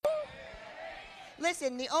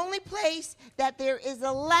Listen, the only place that there is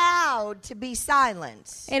allowed to be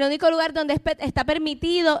silence El único lugar donde está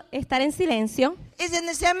permitido estar en silencio is in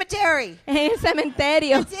the cemetery. es en el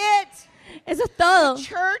cementerio. That's it. Eso es todo. The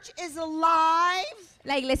church is alive,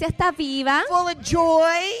 La iglesia está viva, full of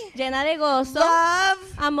joy, llena de gozo, love,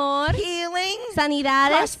 amor, healing,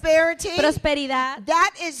 sanidades, prosperity. prosperidad.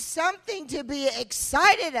 That is something to be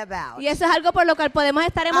excited about. Y eso es algo por lo cual podemos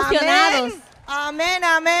estar emocionados. Amen,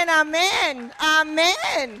 amen, amen,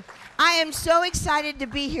 amen. I am so excited to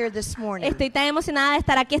be here this morning. Estoy tan emocionada de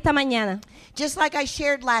estar aquí esta mañana. Just like I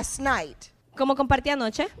shared last night. Como compartí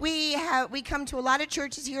anoche, We come to a lot of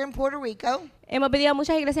churches here in Puerto Rico, hemos venido a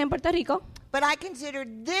muchas iglesias en Puerto Rico, but I consider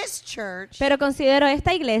this church pero considero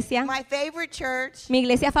esta iglesia my favorite church mi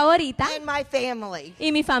iglesia favorita and my family.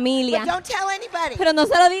 y mi But familia. don't tell anybody. Pero no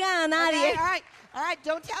se lo digan a Okay, nadie. all right,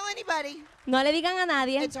 don't tell anybody. No le digan a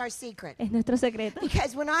nadie. It's our secret. Es nuestro secreto.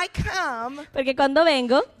 Because when I come, Porque cuando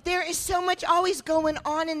vengo, there is so much always going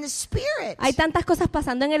on in the spirit. hay tantas cosas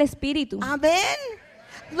pasando en el espíritu. Amen.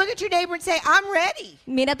 Look at your neighbor and say, I'm ready.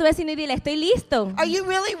 Mira a tu vecino y dile, estoy listo. Are you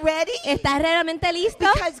really ready? ¿Estás realmente listo?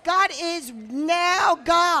 Because God is now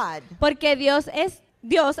God. Porque Dios es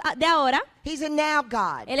Dios de ahora. He's a now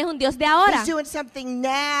God. Él es un Dios de ahora. He's doing something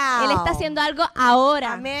now. Él está haciendo algo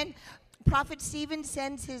ahora. Amen. Prophet Stephen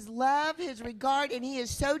sends his love, his regard, and he is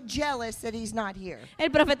so jealous that he's not here. El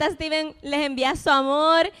profeta Stephen les envía su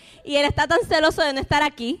amor y él está tan celoso de no estar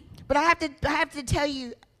aquí. But I have to tell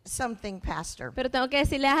you something, Pastor. Pero tengo que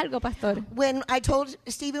decirles algo, pastor. When I told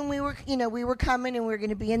Stephen we were coming and we were going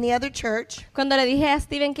to be in the other church, Cuando le dije a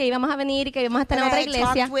Stephen que íbamos a venir y que íbamos a estar and en otra I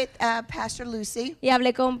iglesia talked with Pastor Lucy y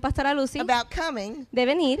hablé con pastora Lucy about coming, de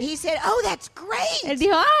venir, he said, "Oh, that's él great."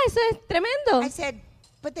 dijo, eso es tremendo. I said,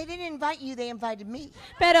 "But they didn't invite you; they invited me."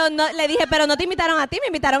 Pero no, le dije, pero no te invitaron a ti, me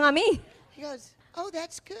invitaron a mí. He goes, "Oh,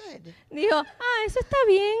 that's good." Dijo, eso está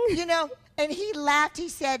bien. You know, and he laughed. He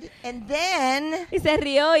said, and then Y se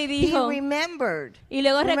rió y he dijo, remembered. y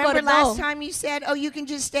luego Remember recordó. last time you said, "Oh, you can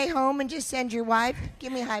just stay home and just send your wife."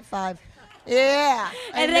 Give me a high five. Yeah.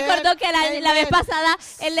 Él Amen. recordó que la vez Amen. pasada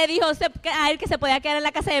él le dijo a él que se podía quedar en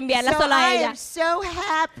la casa y enviarla So sola a I ella. am so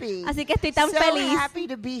happy. Así que estoy tan so feliz, happy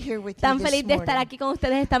to be here with tan you this feliz de estar morning. aquí con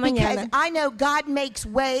ustedes esta Because mañana. I know God makes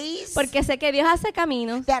ways Porque sé que Dios hace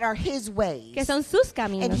caminos that are His ways. que son sus And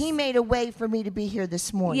caminos. He made a way for me to be here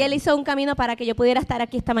this Y Él morning. hizo un camino para que yo pudiera estar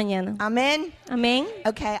aquí esta mañana. Amen. Amén.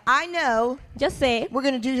 Okay, I know Yo sé, we're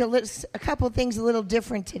going to do a couple of things a little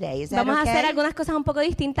different today. Is that vamos a hacer okay? algunas cosas un poco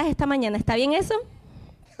distintas esta mañana. ¿Está bien eso?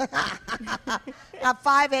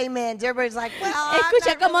 Five amens. Everybody's like, well,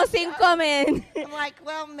 Escuché I'm not como really 5 sure. amén. I'm like,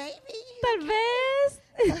 well, maybe. Tal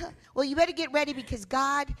vez. Well, you better get ready because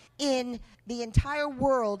God in the entire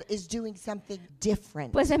world is doing something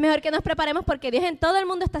different. Pues es mejor que nos preparemos porque Dios en todo el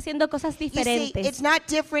mundo está haciendo cosas You see, diferentes. it's not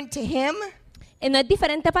different to Him. No es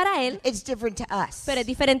diferente para Él, It's different to us. pero es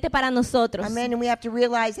diferente para nosotros. Amen. And we have to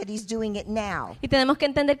realize that He's doing it now. Y tenemos que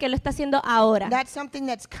entender que Él lo está haciendo ahora. That's something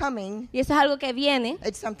that's coming. Y eso es algo que viene.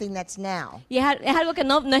 It's something that's now. Y es algo que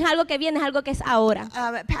no es algo que viene, es algo que es ahora.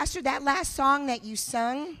 Pastor, that last song that you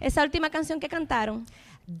sung, Esa última canción que cantaron,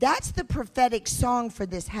 that's the prophetic song for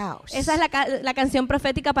this house. esa es la canción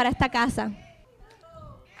profética para esta casa.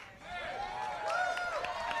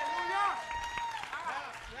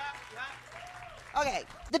 Okay.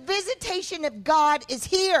 The visitation of God is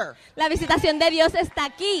here. La visitación de Dios está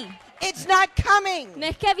aquí. It's not coming. No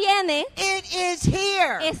es que viene, It is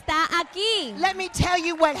here. está aquí. Let me tell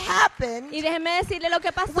you what happened Y déjenme decirle lo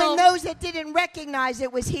que pasó when those that didn't recognize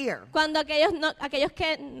it was here. cuando aquellos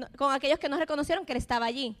que no reconocieron que Él estaba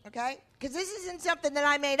allí. Okay? Because this isn't something that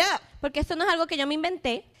I made up. Porque esto no es algo que yo me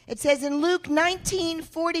inventé. It says in Luke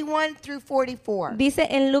 19:41 through 44. Dice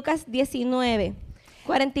en Lucas 19,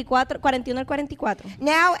 41 al 44.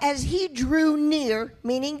 Now as he drew near,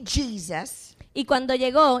 meaning Jesus, Y cuando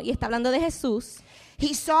llegó, y está hablando de Jesús,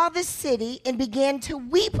 he saw the city and began to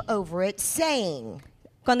weep over it, saying,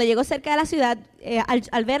 cuando llegó cerca de la ciudad,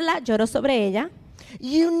 al verla, lloró sobre ella.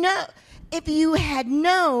 "You know, if you had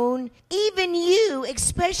known, even you,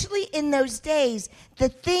 especially in those days, the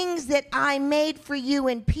things that I made for you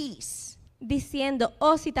in peace." Diciendo,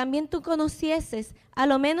 oh, si también tú conocieses, a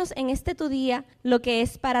lo menos en este tu día, lo que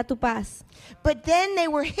es para tu paz. But then they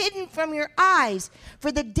were hidden from your eyes,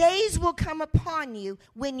 for the days will come upon you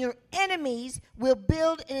when your enemies will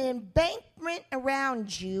build an embankment around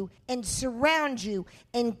you and surround you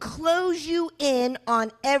and close you in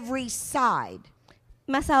on every side.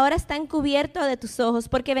 Mas ahora está encubierto de tus ojos,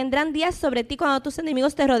 porque vendrán días sobre ti cuando tus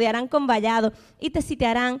enemigos te rodearán con vallado y te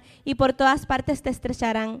sitiarán y por todas partes te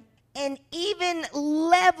estrecharán. And even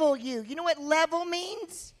level you. You know what level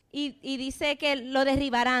means? y dice que lo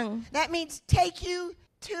derribarán. That means take you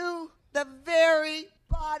to the very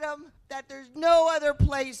bottom that there's no other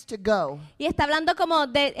place to go. Y está hablando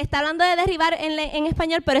de derribar en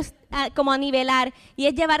español, pero es como a nivelar. Y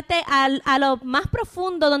es llevarte a lo más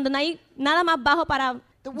profundo, donde no hay nada más bajo para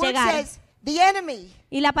The word llegar. says the enemy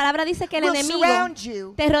Y la palabra dice que el will enemigo surround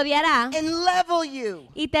you te rodeará and level you.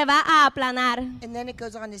 y te va a aplanar. And then it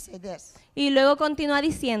goes on to say this. Y luego continúa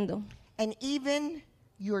diciendo, And even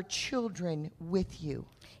your children with you.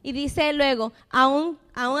 y dice luego, aún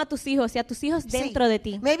a tus hijos y a tus hijos dentro de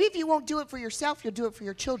ti. Maybe if you won't do it for yourself, you'll do it for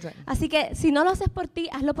your children. Así que si no lo haces por ti,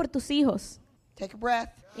 hazlo por tus hijos. Take a breath.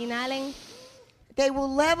 Inhalen. They will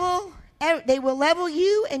level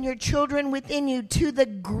you and your children within you to the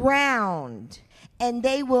ground, and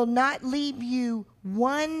they will not leave you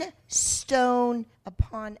one stone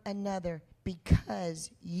upon another,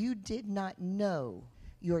 because you did not know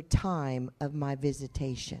your time of my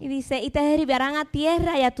visitation. Y dice, y te derribarán a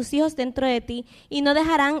tierra y a tus hijos dentro de ti, y no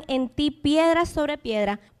dejarán en ti piedra sobre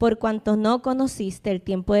piedra, por cuanto no conociste el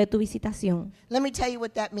tiempo de tu visitación. Let me tell you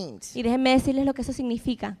what that means. Y déjenme decirles lo que eso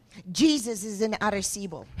significa. Jesus is in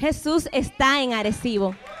Arecibo. Jesús está en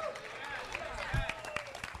Arecibo.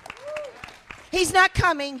 He's not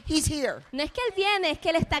coming, he's here. No es que Él viene, es que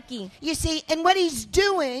Él está aquí. You see, and what he's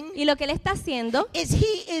doing Y lo que Él está haciendo is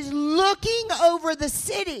he is looking over the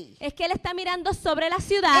city. es que Él está mirando sobre la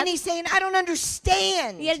ciudad And he's saying, I don't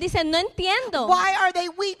understand. y Él dice, no entiendo. Why are they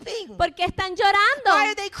weeping? ¿Por qué están Why are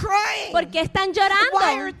llorando? they crying? ¿Por qué están Why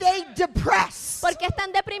are llorando? they depressed? ¿Por qué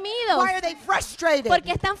están deprimidos? Why are they frustrated? ¿Por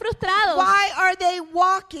qué están frustrados? Why are they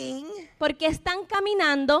walking ¿Por qué están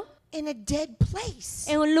caminando in a dead place?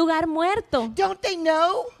 en un lugar muerto? Don't they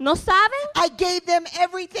know ¿No saben? I gave them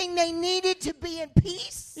everything they needed to be in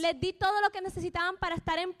peace? Les di todo lo que necesitaban para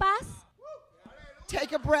estar en paz.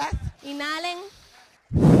 Take a breath. Inhalen.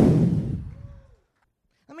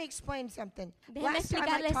 Let me explain something. Déjenme Last time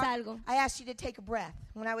explicarles algo. I asked you to take a breath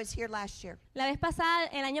when I was here last year. La vez pasada,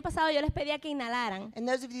 el año pasado, yo les pedía que inhalaran. And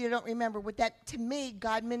those of you who don't remember, what that to me,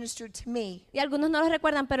 God ministered to me, Y algunos no lo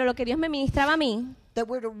recuerdan, pero lo que Dios me ministraba a mí that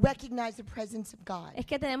we're to recognize the presence of God. es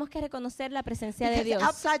que tenemos que reconocer la presencia de Because Dios.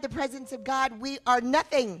 outside the presence of God, we are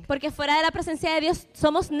nothing. Porque fuera de la presencia de Dios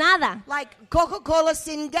somos nada. Like Coca-Cola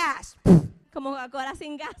sin gas. Como Coca-Cola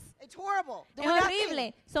sin gas. It's horrible. Es We're nothing.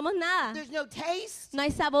 horrible. Somos nada. There's no taste. No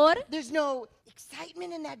hay sabor, There's no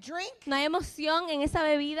excitement in that drink. no hay emoción en esa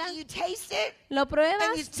bebida. You taste it Lo and you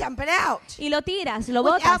pruebas dump it out. y lo tiras, lo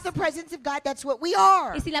botas. Without the presence of God, that's what we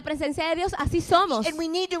are. Y sin la presencia de Dios, así somos. And we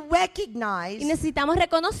need to recognize Y necesitamos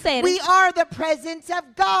reconocer we are the presence of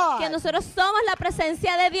que God. nosotros somos la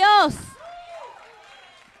presencia de Dios.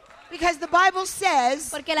 Because the Bible says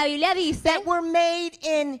Porque la Biblia dice that we're made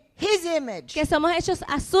in His image. que somos hechos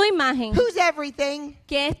a su imagen, Who's everything?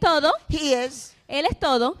 que es todo, He is. Él es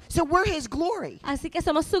todo, So we're His glory. así que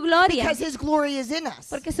somos su gloria, Because His glory is in us.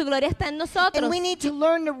 porque su gloria está en nosotros. And we need to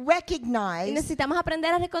learn to Y recognize necesitamos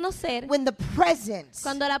aprender a reconocer when the presence,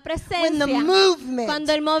 cuando la when the presencia, movement,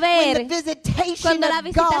 cuando el when mover, the visitation cuando la of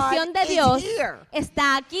visitación God de Dios is here.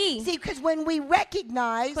 está aquí. See, because when we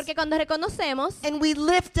recognize Porque cuando reconocemos and we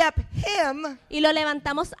lift up Him, y lo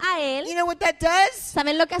levantamos a Él, you know what that does?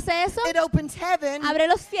 ¿saben lo que hace eso? It opens heaven, Abre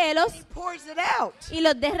los cielos He pours it out, y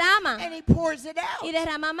los derrama and He pours it y out.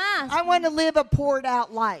 derrama más. I want to live a poured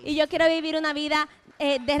out life. Y yo quiero vivir una vida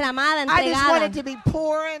derramada, I just want entregada. it to be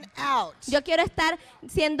pouring out. Yo quiero estar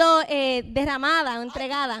siendo derramada o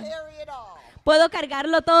entregada. Carry it all. Puedo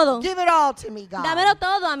cargarlo todo. Give it all to me, God. Dámelo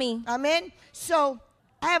todo a mí. Amen. So,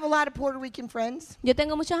 I have a lot of Puerto Rican friends, Yo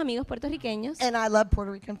tengo muchos amigos puertorriqueños and I love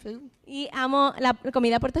Puerto Rican food. y amo la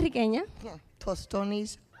comida puertorriqueña.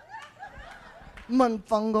 Tostones,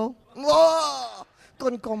 monfongo, ¡oh!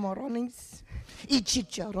 Con camarones y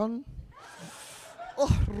chicharrón,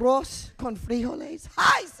 arroz con frijoles.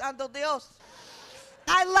 ¡Ay, santo Dios!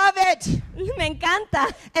 I love it. Me encanta.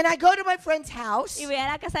 And I go to my friend's house, Y voy a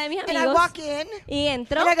la casa de mis and I amigos walk in, y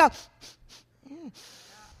entro and I go,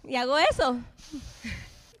 y hago eso.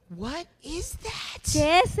 what is that?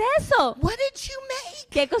 ¿Qué es eso? What did you make?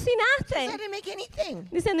 ¿Qué I cocinaste? didn't make anything.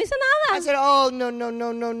 Dice, no hizo I nada. said, oh,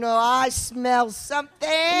 no, I smell something.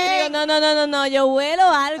 Y yo digo, no, yo huelo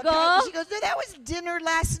algo. Okay. She goes, no, that was dinner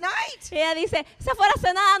last night. Y ella dice, esa fue la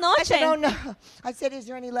cena de I said, oh, anoche. no. I said, is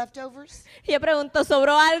there any leftovers? Y yo pregunto,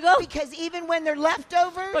 ¿sobró algo? Because even when they're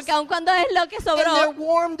leftovers Porque aun cuando es lo que and they're sobró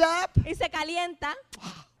warmed up, y se calienta,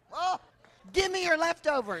 oh, Give me your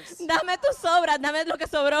leftovers. Dame tus sobras, dame lo que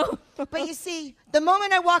sobró. But you see, the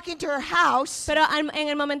moment I walk into her house, Pero en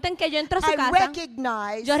el momento en que yo entro a su I casa,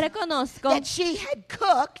 recognize yo reconozco that she had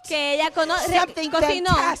cooked. que ella something cocinó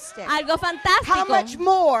fantastic. algo How much fantástico.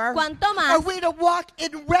 more ¿Cuánto are más we to walk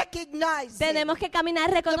in recognizing? tenemos que caminar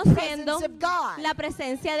reconociendo presence of God? la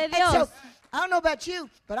presencia de And Dios? so, I don't know about you,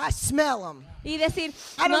 but I smell them. Y decir,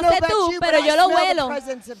 I no don't know sé about tú, you, pero but yo I lo smell huelo. the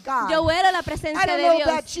presence of God. Yo huelo la I presencia don't de know Dios.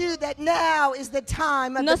 about you that now is the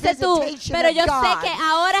time of No the sé tú, visitation pero of yo sé God. que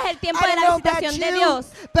ahora es el tiempo I de don't la know about visitación de you, Dios.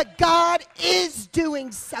 but God is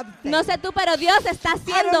doing something. No sé tú, pero Dios está I don't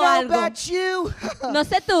haciendo know algo. about you. No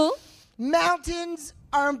sé tú, Mountains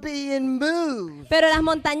are being moved pero las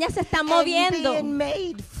montañas se están and moviendo being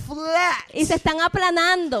made flat. y se están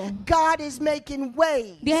aplanando. God is making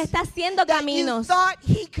ways Dios está haciendo that you caminos thought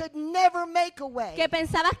He could never make a way. que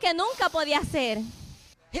pensabas que nunca podía hacer.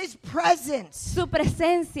 His presence Su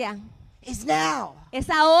presencia is now. es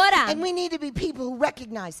ahora. And we need to be people who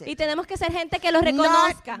recognize Y it. tenemos que ser gente que lo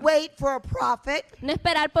reconozca. Not wait for a prophet No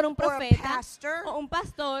esperar por un or a profeta pastor o un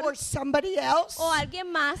pastor or somebody else o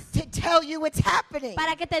alguien más to tell you what's happening.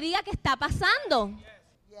 para que te diga qué está pasando.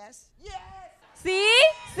 Yes. Yes. Sí,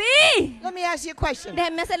 sí. Let me ask you a question.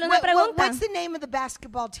 Déjenme hacerle una pregunta. What's the name of the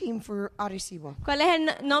basketball team for Arecibo? ¿Cuál es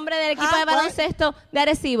el nombre del equipo de What? baloncesto de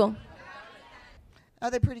Arecibo? Are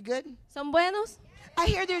they pretty good? ¿Son buenos? I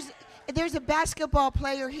hear there's a basketball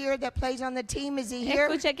player here that plays on the team. Is he here?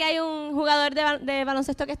 Escuché que hay un jugador de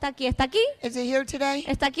baloncesto que está aquí. ¿Está aquí? Is he here today?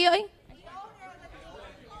 ¿Está aquí hoy?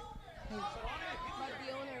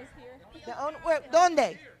 The owner,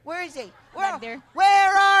 ¿Dónde? Where is he? Back there.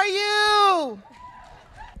 Where are you?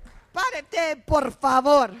 Párate, por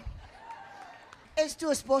favor. ¿Es tu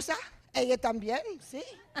esposa? Ella también, sí.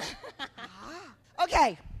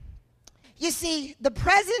 Okay. You see, the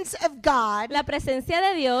presence of God La presencia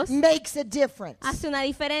de Dios makes a difference. hace una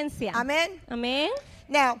diferencia. Amen. Amén.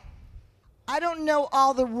 Now, I don't know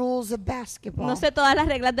all the rules of basketball. No sé todas las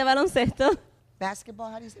reglas de baloncesto.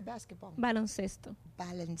 Basketball, how do you say basketball? Baloncesto.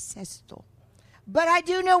 Baloncesto. But I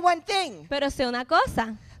do know one thing. Pero sé una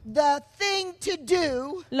cosa. The thing to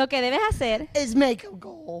do Lo que debes hacer is make a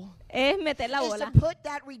goal. es meter la Is bola. to put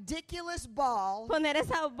that ridiculous ball Poner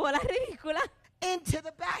esa bola ridícula into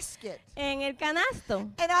the basket. en el canasto.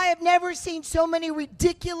 And I have never seen so many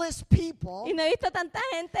ridiculous people Y no he visto tanta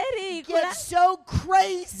gente ridícula get so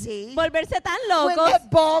crazy volverse tan when locos that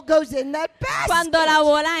ball goes in that cuando la basket.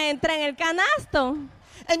 bola entra en el canasto.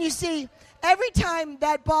 And you see, every time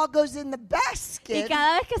that ball goes in the Y basket,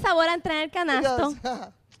 cada vez que esa bola entra en el it canasto, goes,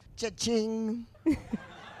 cha-ching.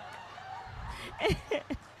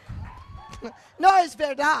 No es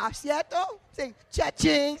verdad, ¿cierto? Say,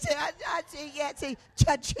 cha-ching. Say, say,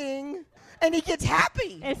 cha-ching. And he gets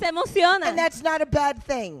happy. él se emociona. And that's not a bad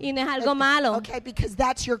thing. Y no es algo malo. Okay, because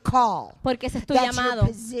that's your call. Porque ese es tu That's your llamado.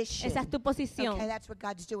 position. Esa es tu posición. Okay, that's what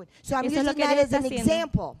God's doing. So I'm Eso es using lo que that Dios as an está haciendo.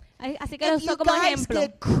 example. Así que lo If uso you como guys ejemplo.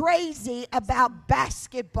 get crazy about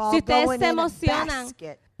basketball Si ustedes going se in a emocionan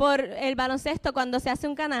basket, por el baloncesto cuando se hace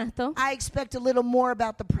un canasto, I expect a little more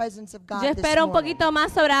about the presence of God yo this espero un morning. poquito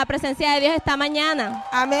más sobre la presencia de Dios esta mañana.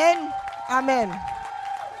 Amen. Amen.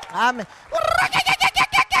 Amen.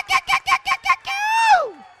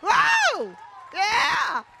 Wow!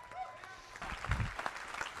 Yeah!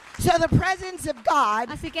 So the presence of God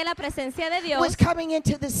Así que la presencia de Dios was coming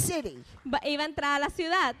into the city. iba a entrar a la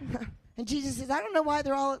ciudad. And Jesus says, I don't know why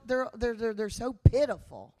they're so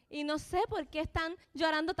pitiful. Y no sé por qué están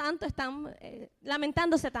llorando tanto, están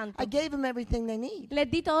lamentándose tanto. I gave them everything they need. Les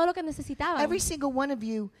di todo lo que necesitaban. Every single one of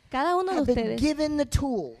you Cada uno de have been ustedes given the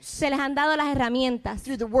tools se les han dado las herramientas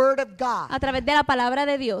through the Word of God. a través de la palabra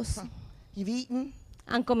de Dios. You've eaten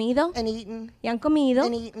Han comido and eaten y han comido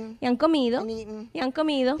and eaten y han comido and eaten. y han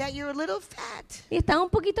comido That you're a little fat y están un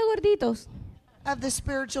poquito gorditos of the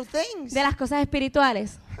spiritual things. de las cosas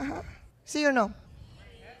espirituales. See or no?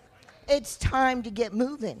 It's time to get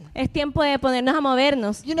moving. Es tiempo de ponernos a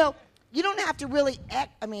movernos. You know, you don't have to really,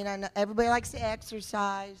 I know everybody likes to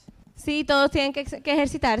exercise. Sí, todos tienen que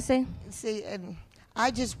ejercitarse. See, and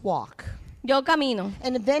I just walk. Yo camino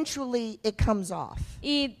And eventually it comes off.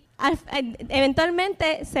 y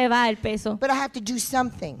eventualmente se va el peso. But I have to do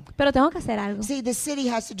something. Pero tengo que hacer algo. See, the city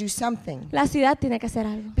has to do something. La ciudad tiene que hacer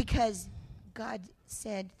algo. Because God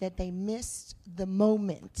said that they missed the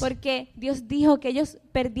moment Porque Dios dijo que ellos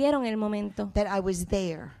perdieron el momento. that I was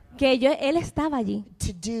there Que Él estaba allí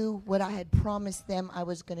to do what I had promised them I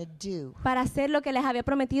was going to do. para hacer lo que les había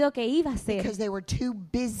prometido que iba a hacer. Because they were too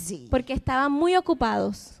busy Porque estaban muy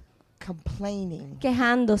ocupados, complaining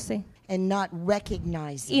quejándose and not y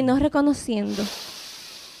recognizing no reconociendo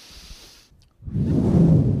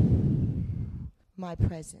my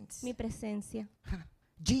presence. mi presencia.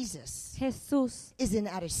 Jesus Jesús is in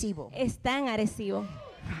Arecibo. está en Arecibo.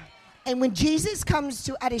 And when Jesus comes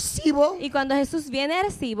to Arecibo, Y cuando Jesús viene a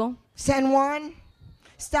Arecibo, San Juan,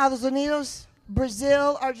 Estados Unidos,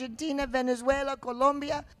 Brazil, Argentina, Venezuela,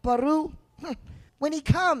 Colombia, Peru, when he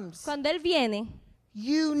comes, cuando Él viene,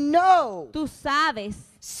 you know tú sabes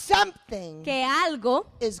something que algo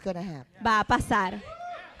is going to happen. va a pasar.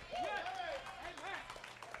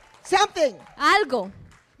 Something. Algo.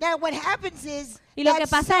 Now, what happens is Y lo que that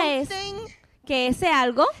pasa es something que ese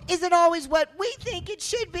algo isn't always what we think it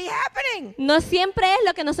should be happening. no siempre es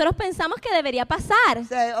lo que nosotros pensamos que debería pasar.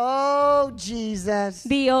 Say, oh, Jesus,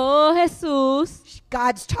 Dios, Jesús,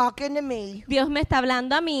 God's talking to me. Dios me está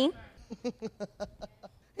hablando a mí.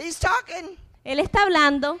 He's talking Él está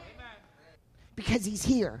hablando because he's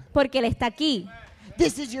here. porque Él está aquí.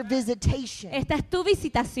 This is your visitation. Esta es tu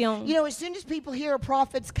visitación. You know, as soon as people hear a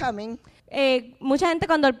prophet's coming, Mucha gente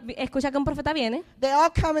cuando escucha que un profeta viene, they all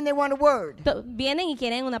come and they want a word. vienen y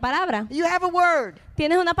quieren una palabra. You have a word.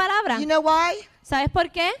 ¿Tienes una palabra? You know why? ¿Sabes por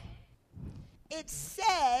qué? It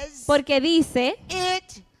says, Porque dice,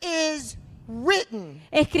 it is written.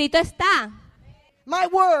 escrito está. My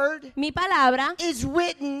word Mi palabra is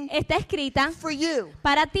written está escrita for you.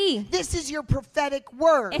 para ti. This is your prophetic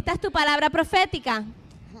word. Esta es tu palabra profética.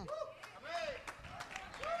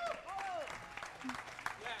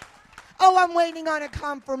 Oh, I'm waiting on a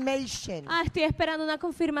confirmation. Ah, estoy esperando una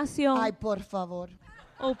confirmación. Ay, por favor.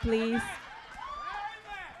 Oh, please.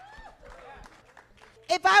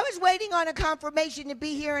 If I was waiting on a confirmation to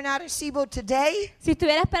be here in Arecibo today, Si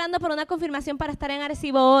estuviera esperando por una confirmación para estar en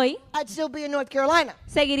Arecibo hoy, I'd still be in North Carolina.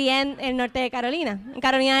 seguiría en el norte de Carolina, en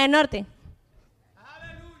Carolina del Norte.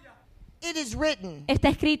 It is written Está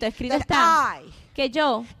escrito that está, I que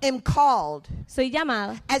yo am called soy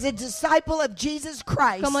llamado as a disciple of Jesus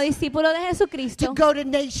Christ como discípulo de to Jesucristo go to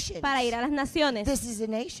nations. para ir a las naciones. This is a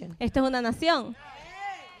nation. Esto es una nación.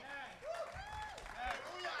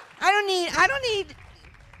 I don't need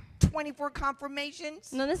 24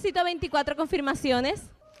 confirmations, No necesito 24 confirmaciones,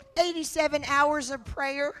 87 hours of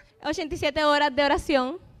prayer, 87 horas de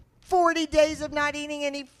oración, 40 days of not eating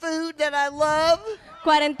any food that I love.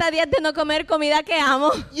 40 días de no comer comida que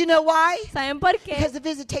amo. You know why? ¿Saben por Because qué? the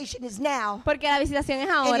visitation is now Porque la visitación es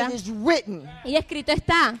and ahora it is written. y escrito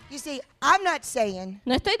está. You see, I'm not saying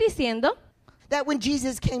No estoy diciendo that when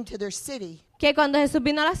Jesus came to their city, que cuando Jesús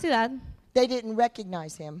vino a la ciudad they didn't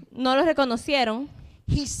recognize him. no lo reconocieron.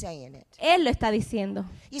 He's saying it. Él lo está diciendo.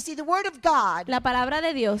 You see, the Word of God La palabra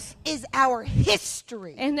de Dios is our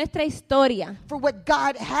history es nuestra historia for what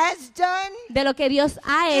God has done, de lo que Dios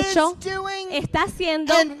ha is hecho, doing, está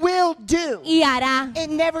haciendo and will do. y hará. It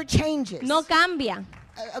never changes. No cambia.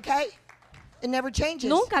 Okay? It never changes.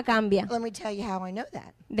 Nunca cambia. Let me tell you how I know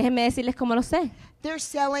that. Déjenme decirles cómo lo sé. They're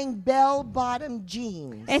selling bell-bottom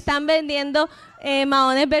jeans. Están vendiendo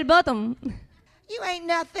maones bell bottom. You ain't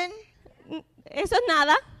nothing. Eso es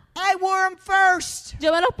nada. I wore them first.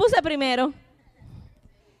 Yo me los puse primero.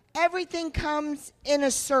 Everything comes in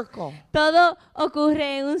a circle. Todo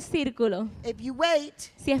ocurre en un círculo. If you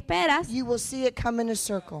wait, Si esperas, you will see it come in a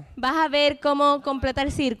circle. vas a ver cómo completa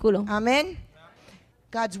el círculo. Amen?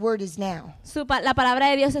 God's word is now. La palabra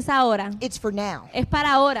de Dios es ahora. It's for now. Es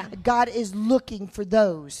para ahora. God is looking for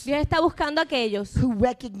those Dios está buscando a aquellos who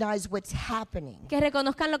recognize what's happening que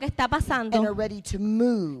reconozcan lo que está and are pasando ready to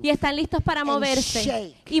move y están listos para and moverse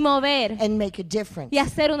shake y mover and make a difference. y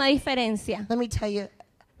hacer una diferencia. Let me tell you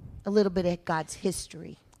a little bit of God's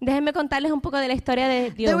history. Déjenme contarles un poco de la historia de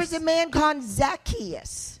There Dios. was a man called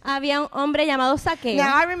Zacchaeus. Había un hombre llamado Zaqueo.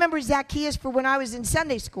 Now, I remember Zacchaeus for when I was in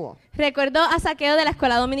Sunday school. Recuerdo a Zaqueo de la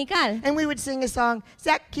escuela dominical. And we would sing a song,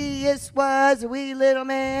 Zacchaeus was a wee little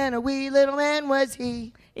man was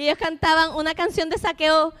he. Y ellos cantaban una canción de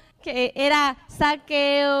Zaqueo que era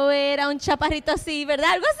Zaqueo, era un chaparrito así,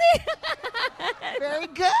 ¿verdad? Algo así. Very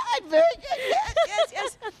good, very good.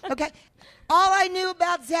 Yes. Okay. All I knew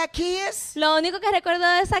about Zacchaeus Lo único que recuerdo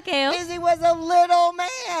de Zaqueo is he was a little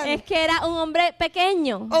man. es que era un hombre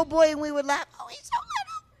pequeño. Oh boy, and we would laugh. Oh, he's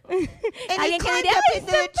so little. And he Alguien que climbed diría, up ¡ay,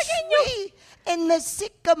 into tan the pequeño! tree, in the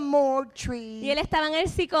sycamore Y tree. él estaba en el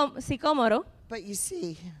sicómoro. But you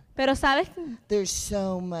see, Pero sabes, there's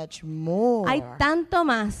so much more. hay tanto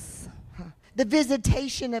más. The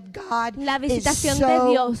visitation of God La is visitación de so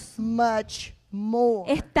Dios much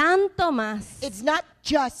more. Es tanto más. It's not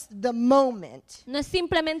just the moment No es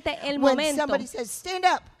simplemente el when momento. somebody says, stand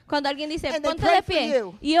up, Cuando alguien dice, and they ponte pray de for pie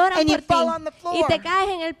you, y oran and you por fall on the ti floor. y te caes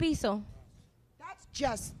en el piso. that's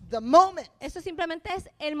just the moment. Eso simplemente es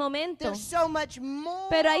el momento. There's so much more.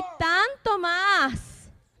 Pero hay tanto más.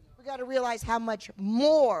 We got to realize how much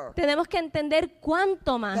more Tenemos que entender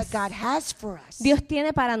cuánto that más God has for us. Dios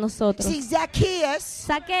tiene para nosotros. See, Zacchaeus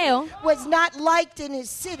Zaqueo, was not liked in his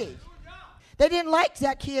city. They didn't like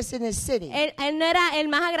Zacchaeus in his city. él no era el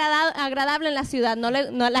más agradable en la ciudad.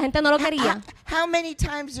 La gente no lo quería. How many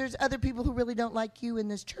times there's other people who really don't like you in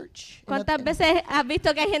this church? ¿Cuántas veces has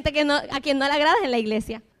visto que hay gente que a quien no le agradas en la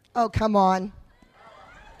iglesia? Oh, come on.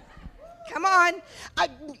 Come on.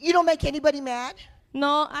 You don't make anybody mad.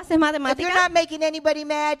 No haces If you're matemáticas. not making anybody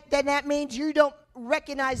mad, then that means you don't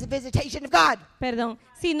recognize the visitation of God. Perdón.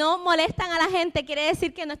 Si no molestan a la gente, quiere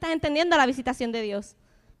decir que no estás entendiendo la visitación de Dios.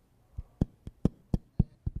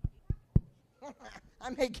 I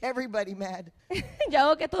make everybody mad. Yo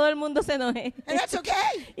hago que todo el mundo se enoje. And that's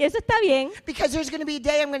okay. Y eso está bien, Because there's going to be a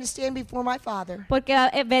day I'm going to stand before my Father. porque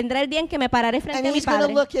vendrá el día en que me pararé frente And a mi he's going to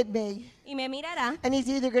padre look at me. y me mirará And he's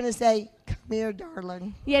either going to say, come here,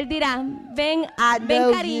 darling. y él dirá, ven, I ven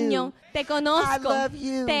know cariño, you. te I conozco, love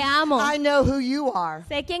you. te amo, I know who you are.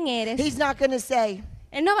 sé quién eres. He's not going to say,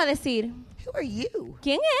 Él no va a decir, who are you?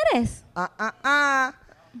 ¿quién eres?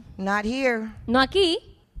 Not here. No aquí.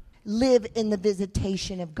 Live in the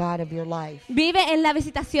visitation of God of your life. Vive en la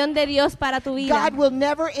visitación de Dios para tu vida. God will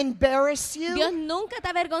never embarrass you. Dios nunca te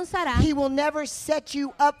avergonzará, He will never set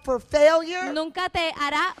you up for failure. nunca te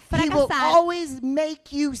hará He will fracasar. always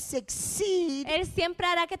make you succeed Él siempre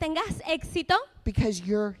hará que tengas éxito because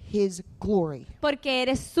you're His glory. porque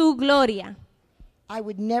eres su gloria. I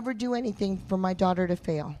would never do anything for my daughter to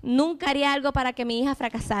fail. Nunca haría algo para que mi hija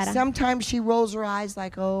fracasara. Sometimes she rolls her eyes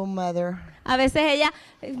like, oh, mother. A veces ella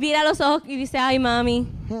mira los ojos y dice, ay, mami.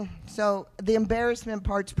 So the embarrassment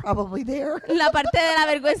part's probably there. La parte de la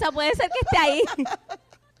vergüenza puede ser que esté ahí.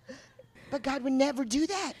 But God would never do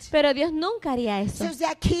that. Pero Dios nunca haría eso. So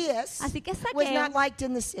Zacchaeus Así que was Zaqueo not liked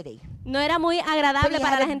in the city. no era muy But agradable he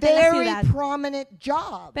para la had a gente en la very ciudad. prominent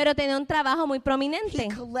job. Pero tenía un trabajo muy He prominente.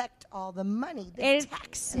 collect all the money, the Él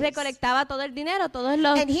taxes. recolectaba todo el dinero, todos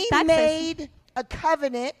los And he taxes. made a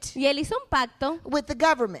covenant Y él hizo un pacto with the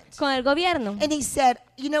government. con el gobierno. And he said,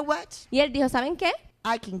 you know what? Y él dijo, ¿saben qué?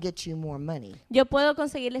 I can get you more money. Yo puedo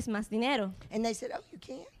conseguirles más dinero. And they said, oh, you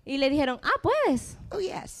can? Y le dijeron, ¿puedes? Oh,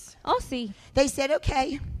 yes. Oh, sí. They said,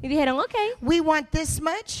 okay, Y dijeron, ok, we want this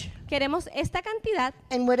much, queremos esta cantidad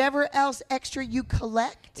and whatever else extra you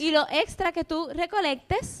collect, y lo extra que tú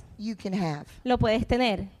recolectes, you can have. lo puedes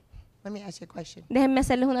tener. Let me ask you a question. Déjenme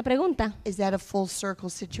hacerles una pregunta. Is that a full circle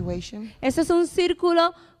situation? ¿Eso es un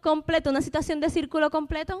círculo completo, una situación de círculo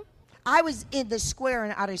completo? I was in the square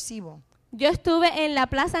in Arecibo Yo estuve en la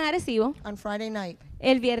plaza en Arecibo on Friday night,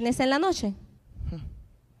 el viernes en la noche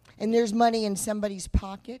and there's money in somebody's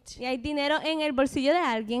pocket y hay dinero en el bolsillo de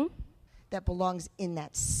alguien that belongs in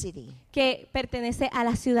that city, que pertenece a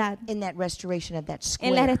la ciudad, in that restoration of that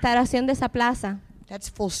en la square. restauración de esa plaza. That's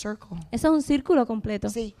full circle. Eso es un círculo completo.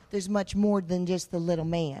 See, there's much more than just the little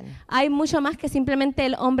man. Hay mucho más que simplemente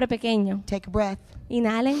el hombre pequeño. Take a breath.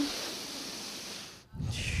 Inhalen.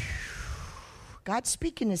 God's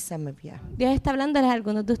speaking to some of you. Dios está hablándoles a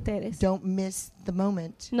algunos de ustedes. Don't miss the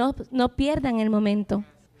moment. No pierdan el momento.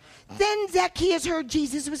 Then Zacchaeus heard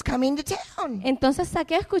Jesus was coming to town. Entonces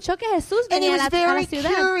Zaqueo escuchó que Jesús And he venía was a la very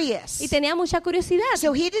ciudad curious. y tenía mucha curiosidad.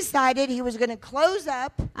 So he decided he was going to close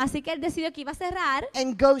up Así que él decidió que iba a cerrar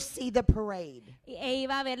and go see the parade. e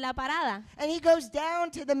iba a ver la parada. And he goes down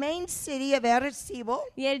to the main city of Arecibo,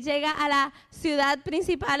 Y él llega a la ciudad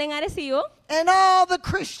principal en Arecibo and all the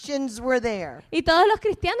Christians were there. y todos los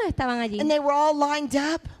cristianos estaban allí. And they were all lined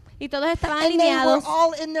up, Y todos estaban and they were alineados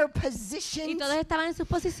all in their y positions, todos estaban en sus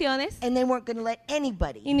posiciones and they weren't going to let y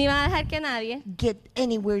anybody no iban a dejar que nadie get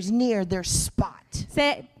anywhere near their spot.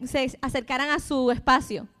 se acercaran a su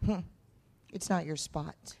espacio. It's not your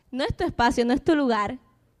spot. No es tu espacio, no es tu lugar.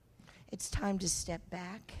 It's time to step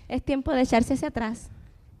back Es tiempo de echarse hacia atrás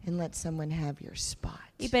and let someone have your spot.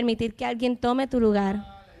 y permitir que alguien tome tu lugar.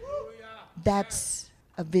 That's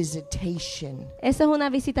a visitation Eso es una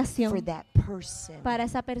for visitación that person para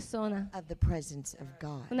esa persona. of the presence of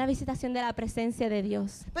God. Una visitación de la presencia de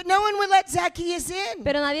Dios. But no one would let Zacchaeus in.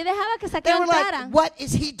 Pero nadie dejaba que They Zaqueo were entrara. like, what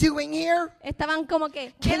is he doing here? Estaban como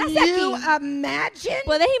que, ¿qué él Can hace you aquí? imagine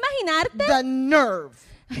 ¿Puedes imaginarte? the nerve?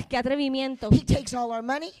 Ay, qué atrevimiento. He takes all our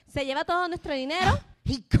money. Se lleva todo nuestro dinero.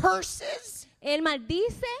 He curses. Él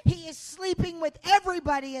maldice. He is sleeping with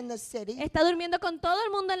everybody in the city. Está durmiendo con todo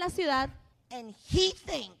el mundo en la ciudad. And he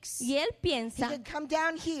thinks Y él he piensa can come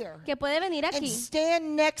down here que puede venir and aquí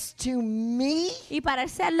stand next to me y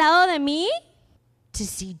pararse al lado de mí to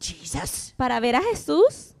see Jesus. para ver a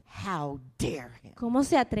Jesús. How dare him? ¿Cómo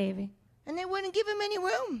se atreve? And they wouldn't give him any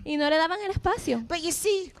room. y no le daban el espacio. But you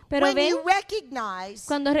see, Pero when ven, you recognize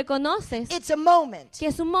Cuando reconoces it's a moment, que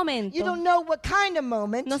es un you momento, don't know what kind of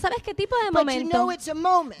moment, no sabes qué tipo de but you know momento, it's a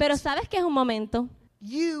moment. pero sabes que es un momento,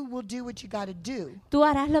 You will do what you got to do. tú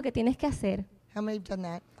harás lo que tienes que hacer. How many have done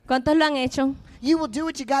that? ¿Cuántos lo han hecho? You will do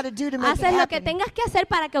what you got to do to make it Haces lo que happen. tengas que hacer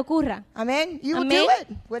para que ocurra. Amen. You will Amén. do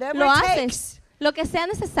it. Whatever Lo it haces. takes, Lo que sea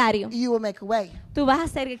necesario, you will make a way. tú vas a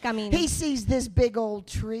hacer el camino. He sees this big old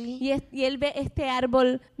tree Y él ve este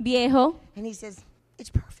árbol viejo and he says, "It's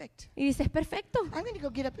perfect. y dice, es perfecto. I'm going to go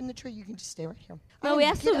get up in the tree. You can just stay right here. Me I'm voy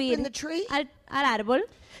going a to get up subir in the tree." al árbol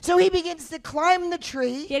So he begins to climb the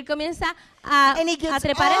tree y él comienza a and he gets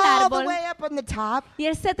trepar el all the árbol way up on the top y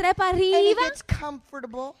él se trepa and he arriba gets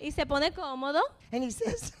comfortable y se pone cómodo and he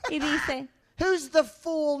says, y dice, "Who's the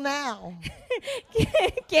fool now?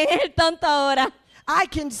 ¿quién es el tonto ahora? I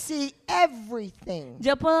can see everything.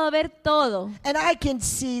 Yo puedo ver todo And I can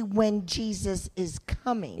see when Jesus is y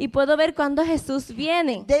coming." puedo ver cuando Jesús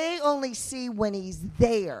viene. They only see when he's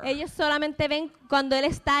there. Ellos solamente ven cuando Él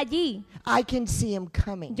está allí. I can see him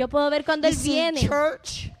coming. Yo puedo ver cuando You Él see, viene.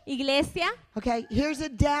 church, Iglesia, okay, here's a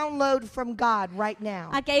download from God right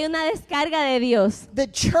now. aquí hay una descarga de Dios. The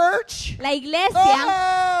church, La iglesia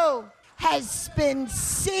oh, has been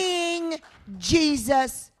seeing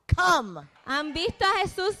Jesus come. han visto a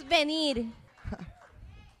Jesús venir.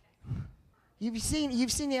 You've seen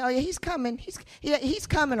it. Oh yeah, he's coming. He's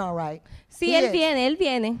coming all right. Sí, He Él is. viene, Él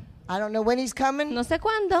viene. I don't know when he's coming. No sé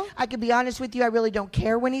cuándo. I can be honest with you, I really don't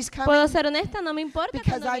care when he's coming Puedo ser honesta, no me importa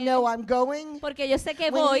because cuando I know viene. I'm going. Porque yo sé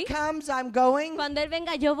que When voy. he comes, I'm going. Cuando Él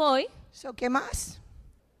venga, yo voy. So, ¿qué más?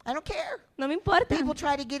 I don't care. No me importa. People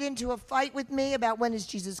try to get into a fight with me about when is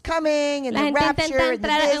Jesus coming and La the gente rapture intenta and the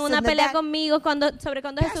entrar this en una and the pelea that. conmigo sobre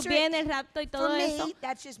cuando Jesús Pastor, viene, el rapto y For todo eso. me,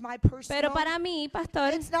 that's just my personal. Pero para mí,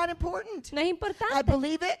 pastor, It's not important. no es I importante.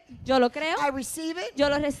 believe it. Yo lo creo, I receive it. yo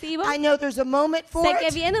lo recibo. I know there's a moment for Sé que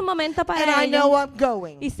it. viene un momento And para I know ello I'm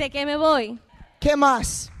going. y sé que me voy. ¿Qué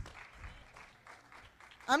más?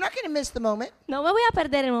 I'm not going to miss the moment. No me voy a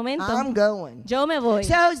perder el momento. I'm going. Yo me voy.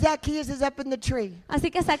 So Zacchaeus is up in the tree. Así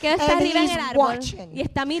que Zaqueo está And arriba en he's el árbol watching. y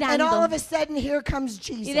está And all mirando. of a sudden, here comes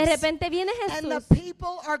Y de Jesus. repente viene And the Jesús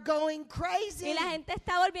people are going crazy. y la gente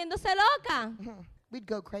está volviéndose loca. We'd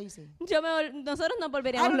go crazy. Nosotros nos I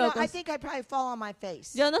volveríamos don't know. I locos. think I'd probably fall on my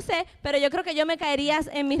face. Yo no sé, pero yo creo que yo me caería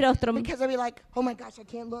en mi rostro. Because I'd be like, oh my gosh, I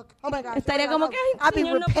can't look. Oh my gosh. Estaría oh my como gosh. que, ay, I'd be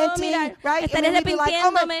Señor, no puedo repenting, mirar. right? Estaría And then we'd be like,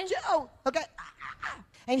 oh my, arrepintiéndome. Joe. Okay.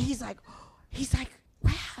 And he's like,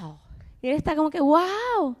 wow, Y él está como que,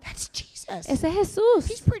 wow, that's Jesus. ese es Jesús.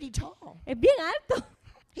 He's pretty tall. Es bien alto.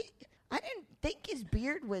 I didn't think his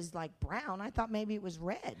beard was like brown. I thought maybe it was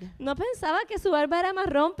red. No pensaba que su barba era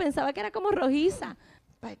marrón, pensaba que era como rojiza.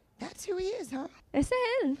 But that's who he is, huh? Ese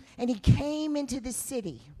es él. And he came into the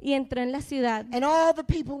city. Y entró en la ciudad. And all the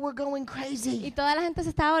people were going Y crazy. toda la gente se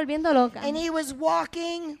estaba volviendo loca. And he was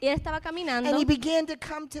walking. Y él estaba caminando. And he began to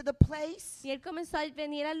come to the place, Y él comenzó a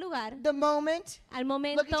venir al lugar, the moment. al Look at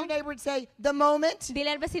momento. your neighbor and say, the moment Dile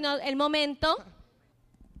al vecino el momento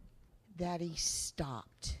that he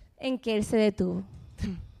stopped. en que él se detuvo.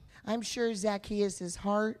 I'm sure Zacchaeus'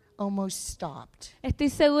 heart almost stopped Estoy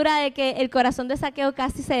segura de que el corazón de Zaqueo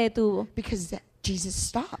casi se detuvo. because Jesus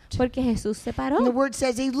stopped. Porque Jesús se paró. And the word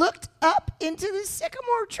says he looked up into the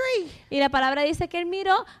sycamore tree Y la palabra dice que él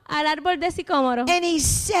miró al árbol de sicómoro and he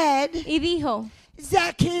said, y dijo,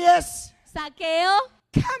 Zacchaeus, Zaqueo,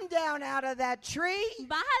 come down out of that tree.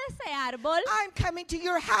 baja de ese árbol. I'm coming to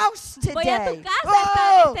your house today. Voy a tu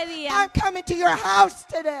casa Oh, este día. I'm coming to your house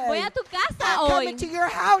today. Voy a tu casa I'm hoy. coming to your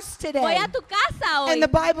house today. Voy a tu casa hoy. And the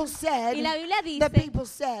Bible said, Y la Biblia the dice people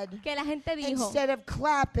said, que la gente dijo, instead of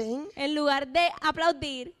clapping, en lugar de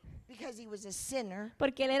aplaudir, because he was a sinner,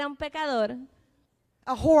 porque él era un pecador,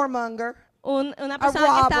 a whoremonger, una persona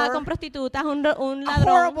que estaba robber, con prostitutas, un a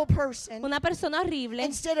ladrón, horrible person, una persona horrible,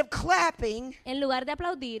 instead of clapping, en lugar de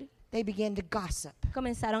aplaudir, they began to gossip.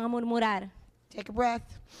 comenzaron a murmurar. Take a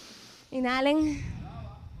breath. Inhalen.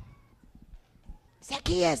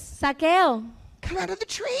 Zacchaeus, Zaqueo, come out of the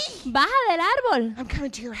tree. baja del árbol. I'm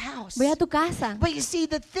coming to your house. Voy a tu casa. But you see,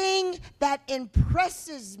 the thing that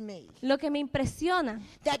impresses me, Lo que me impresiona,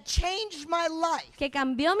 that changed my life que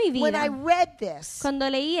cambió mi when I vida read this, cuando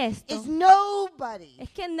leí esto, is nobody. es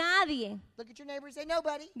que nadie, Look at your neighbor and say,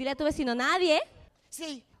 nobody. dile a tu vecino, nadie,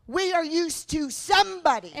 See, we are used to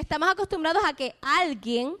somebody estamos acostumbrados a que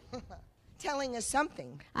alguien telling us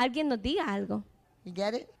something. nos diga algo. You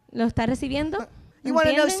get it? ¿Lo está recibiendo? You want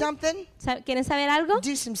to know ¿Entienden? something? ¿Quieren saber algo?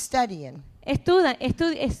 Do some studying. But we're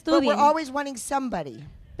Estudien. Always wanting somebody.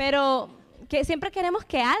 Pero que siempre queremos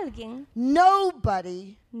que alguien,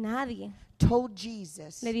 Nobody nadie, told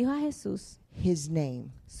Jesus le dijo a Jesús his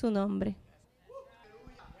name. su nombre.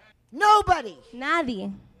 Nobody.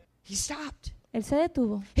 Nadie. He stopped. Él se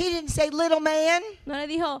detuvo. He didn't say, little man. No le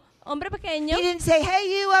dijo, hombre pequeño. He didn't say,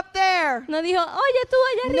 hey, you up there. No dijo, oye tú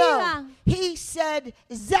allá arriba. No. He said,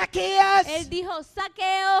 Zacchaeus, Él dijo,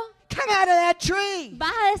 Zaqueo, come out of that tree.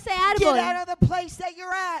 baja de ese Get árbol. out of the place that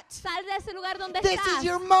you're at. Sal de ese lugar donde This estás. is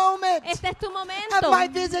your moment Este es tu of momento. my El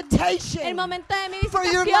visitation. momento de mi For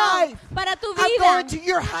your visitación. life. Para tu I'm vida. going to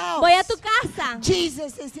your house. Voy a tu casa.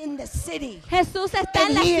 Jesus is in the city. Jesús está en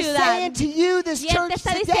And la he is ciudad. saying to you, this Y Él te church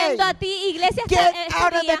está today, diciendo a ti, iglesia, get este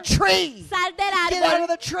out of día, the tree. sal del Get out of árbol.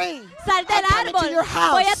 the tree. Sal del I'm coming to árbol. your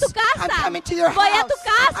house. Voy a tu casa. I'm coming to your Voy a house. tu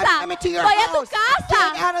casa. I'm coming to your Voy a tu house.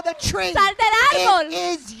 casa. Get out of the tree. Sal del árbol. It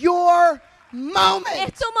is your moment.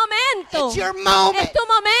 Es tu momento. It's your moment. Es tu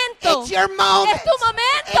momento. It's your moment. Es tu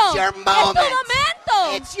momento. It's your moment. Es tu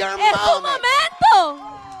momento. It's your Es tu moment.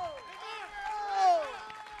 momento.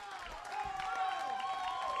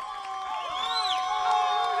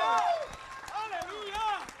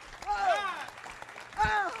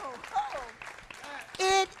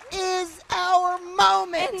 It is our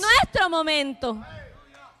moment. Es nuestro momento.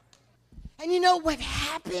 And you know what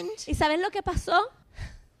happened? ¿Y sabes lo que pasó?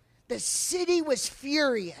 The city was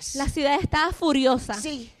furious. La ciudad estaba furiosa.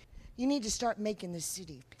 See, you need to start making the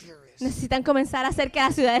city furious. Necesitan comenzar a hacer que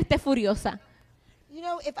la ciudad esté furiosa. You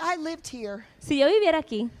know, if I lived here, Si yo viviera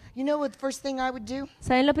aquí, you know what the first thing I would do?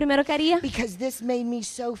 ¿saben lo primero que haría? Because this made me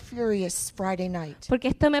so furious Friday night. Porque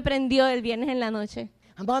esto me prendió el viernes en la noche.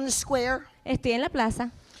 I'm on the square, Estoy en la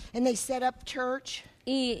plaza and they set up church,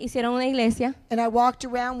 y hicieron una iglesia and I walked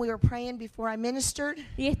around. We were praying before I ministered,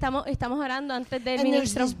 y estamos orando antes del and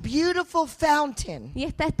there's ministro. this beautiful fountain, Y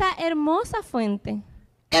está esta hermosa fuente,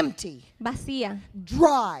 empty, vacía,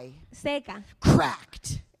 dry, seca,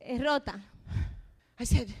 cracked. rota. I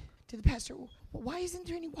said to the pastor, well, why isn't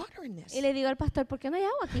there any water in this? Y le digo al pastor, ¿por qué no hay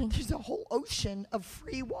agua aquí? There's a whole ocean of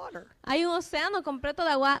free water. Hay un océano completo de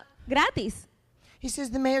agua gratis. He says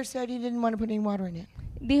the mayor said he didn't want to put any water in it.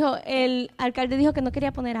 El alcalde dijo que no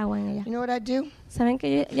quería poner agua en ella. You know what I'd do? ¿Saben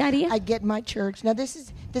qué yo haría? I'd get my church. Now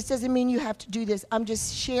this doesn't mean you have to do this. I'm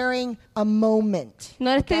just sharing a moment.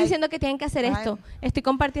 No le estoy okay? diciendo que tienen que hacer esto. Estoy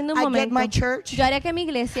compartiendo un I'd get momento. my church. Yo haría que mi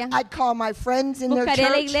iglesia, I'd call my friends in their buscaría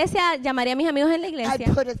la church. iglesia, llamaría a mis amigos en la I'd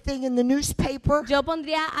iglesia. put a thing in the newspaper. Yo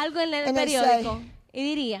pondría algo en el And I'd periódico say, y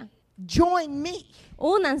diría, Join me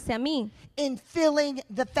únanse a mí in filling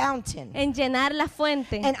the fountain. en llenar la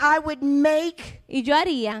fuente. And I would make Y yo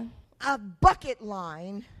haría a bucket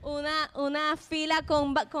line una fila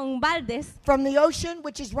con baldes from the ocean,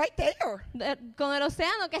 which is right there. con el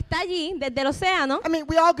océano que está allí, desde el océano. I mean,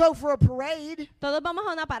 we all go for a parade. Todos vamos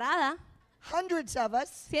a una parada, Hundreds of us.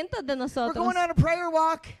 cientos de We're nosotros. going on a prayer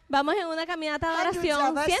walk. Vamos en una caminata de Hundreds oración,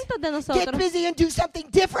 of us. cientos de Get nosotros. busy and do something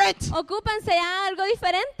different. Ocúpense ya algo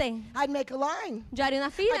diferente. I'd make a line. Yo haría una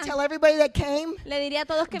I'd fila. tell everybody that came, Le diría a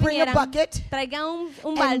todos que bring a vinieran, bucket. traigan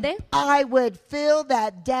un and balde. I would fill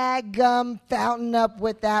that daggum fountain up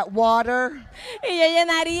with that water. Y yo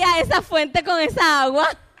llenaría esa fuente con esa agua.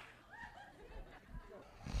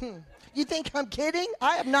 You think I'm kidding?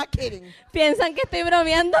 I am not kidding. ¿Piensan que estoy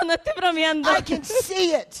bromeando? No estoy bromeando. I can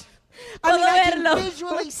see it. I Puedo mean, I verlo. can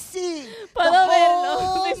visually see Puedo the verlo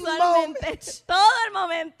whole visualmente. moment. Todo el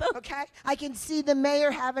momento. Okay? I can see the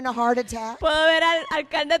mayor having a heart attack. Puedo ver al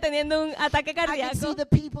alcalde teniendo un ataque I can see cardíaco. the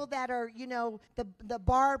people that are, you know, the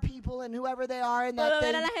bar people and whoever they are in Puedo that ver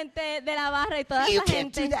a thing. la gente de la barra y toda You esa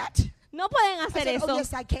can't do gente. that. No pueden I hacer said, eso. oh,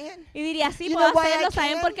 yes, I can. Y diría, sí, You puedo know why I hacerlo.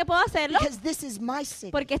 ¿Saben can? por qué puedo hacerlo? Because this is my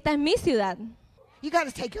city. Porque esta es mi ciudad. You got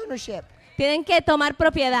to take ownership. Tienen que tomar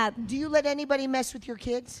propiedad. Do you let anybody mess with your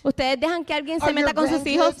kids? ¿Ustedes dejan que alguien se Or meta your con sus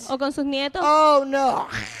hijos grandkids? o con sus nietos? Oh, no.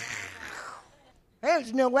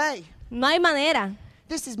 There's no way. No hay manera.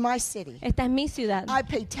 This is my city. Esta es mi ciudad. I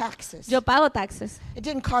pay taxes. Yo pago taxes. It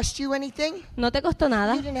didn't cost you anything. No te costó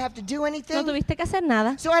nada. You didn't have to do No anything. tuviste que hacer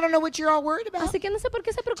nada. So I don't know what you're all worried about. Así que no sé por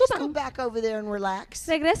qué se Just go preocupan. back over there and relax.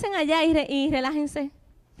 Regresen allá y relájense.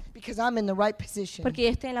 Because I'm in the right position. Porque yo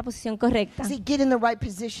estoy en la posición correcta. See, get in the right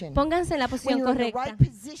position. Pónganse en la When posición you're in the correcta. right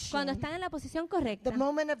position, Cuando están en la posición the correcta,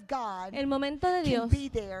 moment of God el momento de can Dios be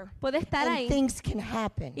there puede estar and ahí things can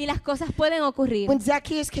happen. y las cosas pueden ocurrir. When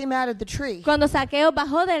Zacchaeus came out of the tree Cuando Zaqueo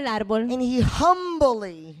bajó del árbol and he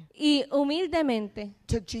humbly y humildemente,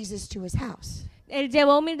 took Jesus to his house. él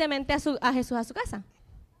llevó humildemente a Jesús a su casa.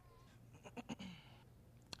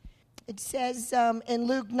 It says in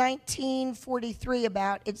Luke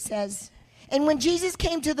 19:43 it says, and when Jesus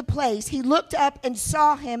came to the place, he looked up and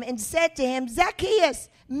saw him and said to him, Zacchaeus,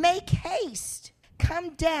 make haste, come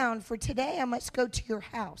down, for today I must go to your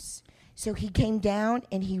house. So he came down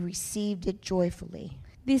and he received it joyfully.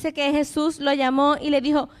 Dice que Jesús lo llamó y le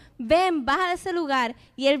dijo, ven, baja de ese lugar.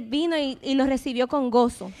 Y él vino y lo recibió con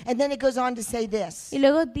gozo. And then it goes on to say this. Y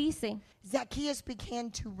luego dice, Zacchaeus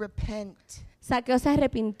began to repent. Zaqueo se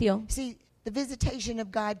arrepintió. See, the visitation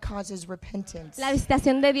of God causes repentance. La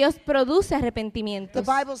visitación de Dios produce arrepentimientos.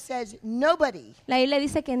 The Bible says nobody La Biblia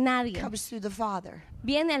dice que nadie comes through the Father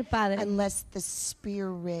viene al Padre unless the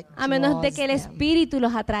Spirit a menos de draws que el them. Espíritu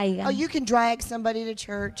los atraiga. Oh, you can drag somebody to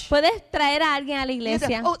church. Puedes traer a alguien a la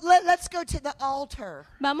iglesia. Oh, let's go to the altar.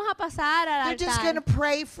 Vamos a pasar al They're just going to altar.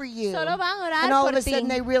 pray for you. Solo van a orar And all of por a sudden ti.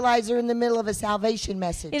 they realize they're in the middle of a salvation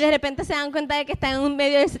message. Y de repente se dan cuenta de que están en un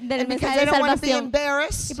medio del And because mensaje they de don't want to be salvación. Y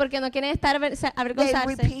embarrassed, porque no quieren estar they avergonzarse,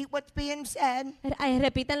 repeat what's being said,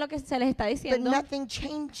 repiten lo que se les está but diciendo, nothing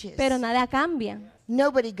changes. pero nada cambia.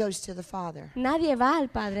 Nobody goes to the Father Nadie va al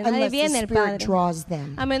Padre, nadie unless the viene al Spirit Padre, draws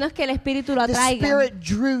them. a menos que el Espíritu lo The atraiga. Spirit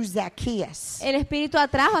drew Zacchaeus, El Espíritu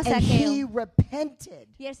atrajo a and he Zaqueo repented.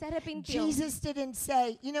 y él se arrepintió. Jesus didn't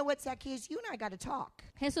say, you know what, Zacchaeus, you and I got to talk.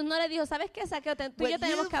 Jesús no le dijo, ¿sabes qué, Zaqueo? Tú y yo What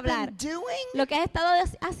tenemos you've que hablar. been doing Lo que has estado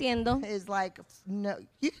haciendo, is like, no,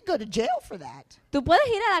 you can go to jail for that. tú puedes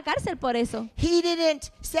ir a la cárcel por eso. He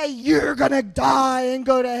didn't say, you're going to die and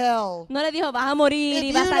go to hell. No le dijo, vas a morir If y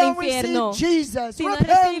you vas al don't infierno. receive Jesus, Si no repent.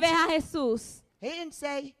 recibes a Jesús, He didn't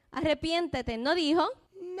say arrepiéntete. No dijo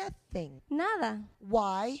nothing. nada.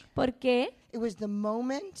 Why? Porque It was the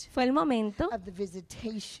moment fue el momento of the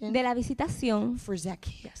visitation de la visitación for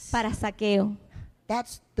Zacchaeus. para Zaqueo.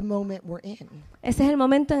 That's the moment we're in. Ese es el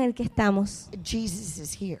momento en el que estamos. Jesus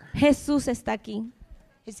is here. Jesús está aquí.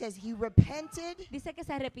 It says he repented Dice que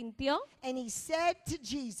se arrepintió and he said to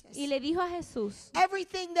Jesus, y le dijo a Jesús,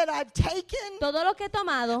 everything that I've taken, todo lo que he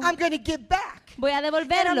tomado I'm going to give back. voy a And I'm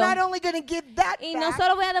devolverlo. not only going to give that Y no back,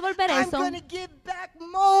 solo voy a devolver I'm eso, going to give back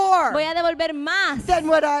more voy a devolver más than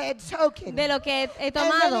what I had taken. de lo que he And then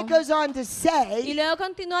tomado. it goes on to Y say, luego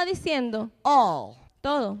continúa diciendo, all.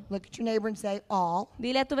 todo. Look at your neighbor and say, all.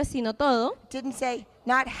 Dile a tu vecino todo. Didn't say,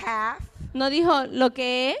 not half, No dijo lo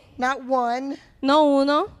que es, not one. no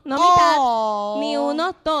uno, no mitad, All ni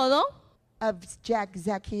uno, todo. of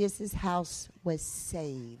Zacchaeus' house was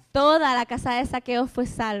saved. Toda la casa de Zaqueo fue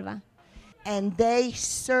salva. And they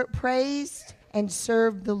praised and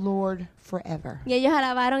served the Lord forever. Y ellos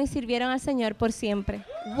alabaron y sirvieron al Señor por siempre.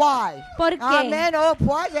 Why? ¿Por qué? Amen. Oh,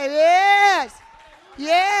 pues, yes.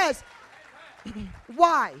 Yes.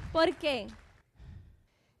 Why? ¿Por qué?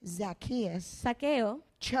 Zacchaeus Zaqueo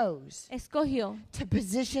chose escogió to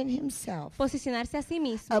position himself posicionarse a sí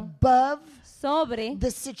mismo above sobre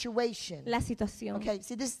the situation. la situación. Okay,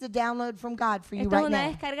 see, this is the download from God for you Esto es right una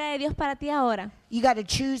now. descarga de Dios para ti ahora. You got to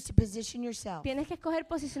choose to position yourself Tienes que escoger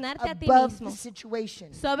posicionarte a ti above mismo the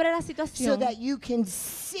situation sobre la so situación that you can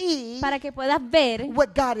see para que puedas ver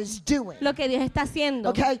what God is doing. lo que Dios está haciendo.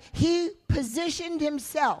 Okay, he positioned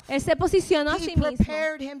himself. Él se posicionó a He sí mismo.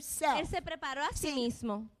 prepared Él himself. se preparó a sí Sí.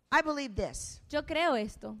 mismo. I believe this. Yo creo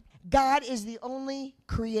esto. God is the only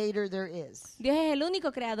creator there is. Dios es el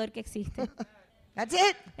único creador que existe. That's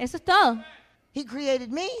it. Eso es todo. He created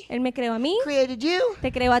me, Él me creó a mí, created you.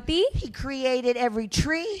 te creó a ti, He created every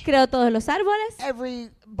tree, creó todos los árboles, every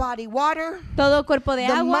body water, todo cuerpo de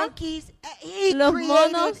the agua, monkeys. He los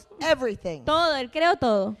created monos. everything. todo. Él creó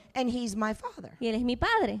todo. And he's my father. Y Él es mi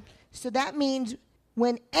padre. So that means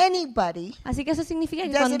when anybody, Así que eso significa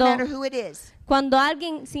que doesn't matter who it is, cuando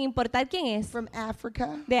alguien, sin importar quién es, from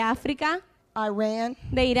Africa, de África, Iran,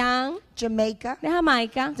 de Irán, Jamaica, de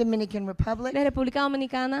Jamaica, Dominican Republic, de República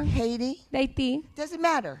Dominicana, Haiti, de Haití, doesn't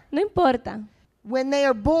matter. no importa. When they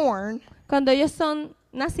are born, Cuando ellos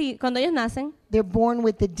nacen, they're born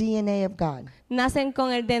with the DNA of God. nacen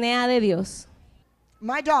con el DNA de Dios.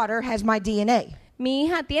 My daughter has my DNA. Mi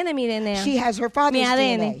hija tiene mi DNA, She has her mi father's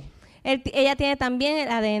ADN. DNA. Ella tiene también el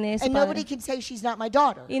ADN de su And nobody padre. can say she's not my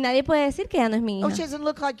daughter. Y nadie puede decir que ella no es mi Oh, hija. she doesn't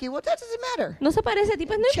look like you. Well, that doesn't matter. No se parece a ti,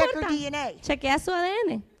 pues no Check her importa. DNA. Chequea su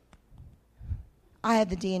ADN. I have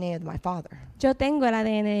the DNA of my father. Yo tengo el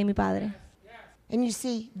ADN de mi padre. And you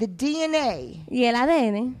see, the DNA Y el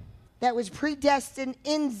ADN that was predestined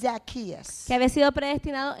in Zacchaeus, que había sido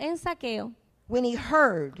predestinado en Zaqueo, when he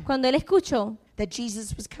heard cuando él escuchó that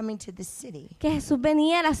Jesus was coming to the city, que Jesús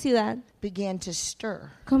venía a la ciudad, began to stir.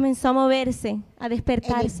 comenzó a moverse, a And it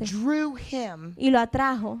despertarse drew him y lo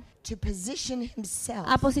atrajo to position himself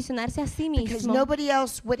a posicionarse a sí because mismo nobody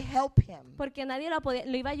else would help him. porque nadie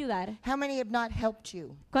lo iba a ayudar. How many have not helped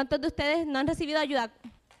you? ¿Cuántos de ustedes no han recibido ayuda?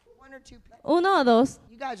 One or two people. Uno o dos.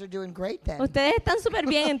 You guys are doing great then. Ustedes están súper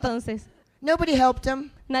bien entonces. Nobody helped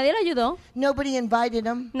him. Nadie lo ayudó, Nobody invited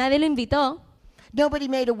him. nadie lo invitó, Nobody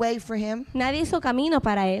made a way for him. nadie hizo camino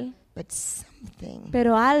para él, But something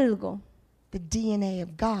pero algo the DNA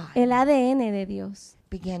of God el ADN de Dios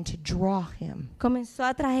began to draw him, comenzó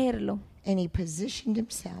a traerlo and he positioned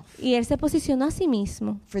himself y él se posicionó a sí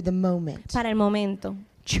mismo for the moment. para el momento.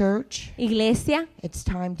 Church, Iglesia, it's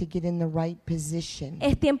time to get in the right position.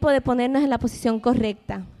 es tiempo de ponernos en la posición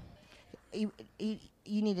correcta.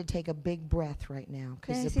 You need to take a big breath right now,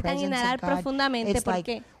 because the Necesitan presence inhalar of God, profundamente it's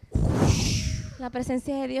like, porque la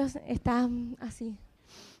presencia de Dios está así.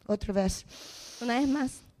 otra vez. Una vez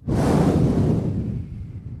más,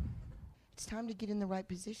 It's time to get in the right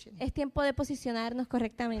position. es tiempo de posicionarnos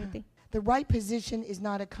correctamente. The right position is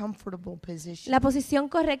not a comfortable position. La posición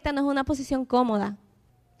correcta no es una posición cómoda.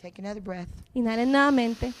 Take another breath. Inhalen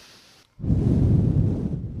nuevamente,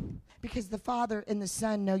 Because the Father and the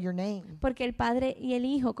Son know your name. porque el Padre y el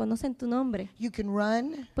Hijo conocen tu nombre. You can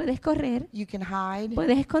run, Puedes correr, you can hide,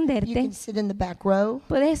 puedes you esconderte, can sit in the back row,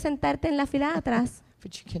 puedes sentarte en la fila de atrás,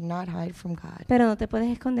 but you cannot hide from God. pero no te puedes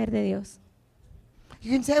esconder de Dios. You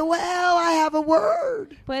can say, well, I have a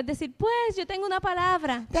word Puedes decir, pues yo tengo una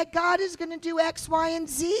palabra, that God is going to do X, Y, and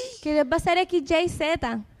Z. que Dios va a hacer X, Y, Z,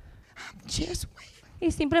 I'm just waiting. y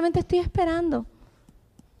simplemente estoy esperando.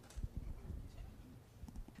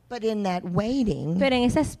 But in that waiting, Pero en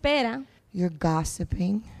esa espera, you're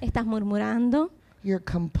gossiping, estás murmurando, you're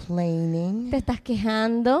complaining, te estás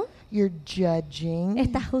quejando, you're judging,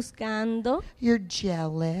 estás juzgando, you're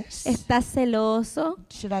jealous. estás celoso.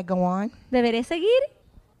 Should I go on? ¿Deberé seguir?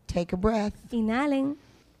 Take a breath. Inhalen.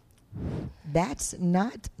 That's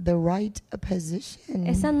not the right position.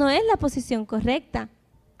 Esa no es la posición correcta.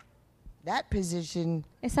 That position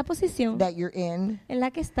Esa posición that you're in, en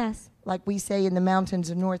la que estás, like we say in the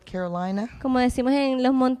mountains of North Carolina, como decimos en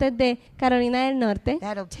los montes de Carolina del Norte,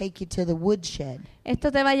 that'll take you to the woodshed.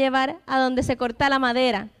 esto te va a llevar a donde se corta la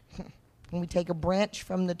madera. When we take a branch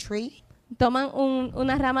from the tree, Toman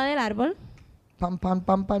una rama del árbol. pum, pum,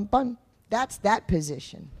 pum, pum, pum. That's that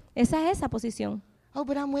position. Esa es esa posición. Oh,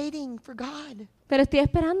 but I'm waiting for God. Pero estoy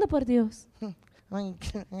esperando por Dios. I'm going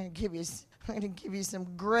to give you some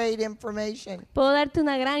great information. Puedo darte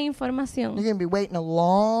una gran You're información. going to be waiting a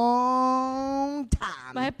long Vas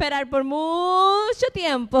a time. esperar por mucho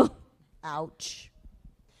tiempo. Ouch.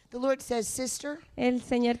 The Lord says, sister, El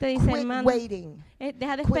Señor te dice, quit hermano, waiting.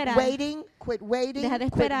 deja de Quit esperar. waiting, quit waiting, Deja de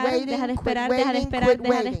quit esperar, waiting, deja de quit esperar, deja de waiting, esperar, quit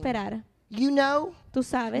deja de waiting. esperar. You know, Tú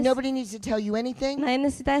sabes, nobody needs to tell you anything. nadie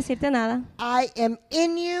necesita decirte nada. I am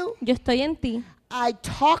in you. Yo estoy en ti. I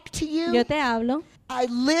talk to you. Yo te hablo. I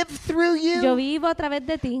live through Yo you. vivo a través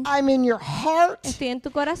de ti. I'm in your heart. Estoy en tu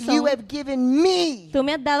You corazón. have given me Tú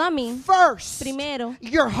me has dado a mí first primero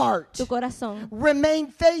your heart. tu corazón. Remain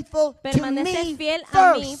faithful to Permaneces me fiel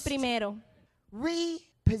a mí first. primero.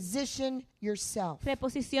 Reposition yourself.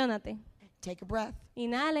 Reposiciónate. Take a breath.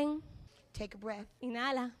 Inhalen. Take a breath.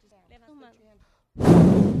 Inhala. Levanta tus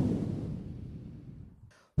manos.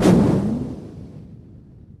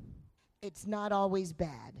 It's not always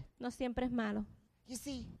bad. No siempre es malo. You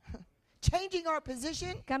see, changing our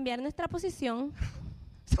position, Cambiar nuestra posición.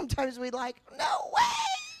 sometimes we like, no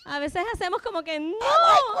way. A veces hacemos como que no,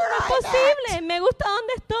 like no where es I'm posible. Me gusta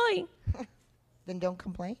donde estoy. Then don't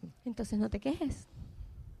complain. Entonces no te quejes.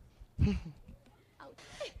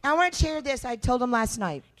 I want to share this. I told him last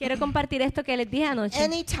night. Quiero compartir esto que les dije anoche.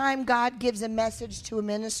 Anytime God gives a message to a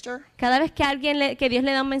minister, Cada vez que que Dios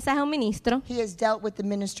le da un mensaje a un ministro, he has dealt with the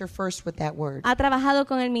minister first with that word. ha trabajado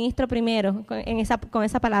con el ministro primero con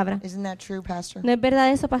esa palabra. Isn't that true, Pastor? ¿No es verdad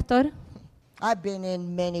eso, pastor? I've been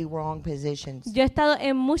in many wrong positions, Yo he estado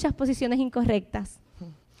en muchas posiciones incorrectas.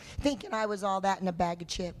 thinking I was all that in a bag of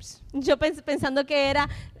chips. Yo pensando que era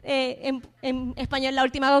en español la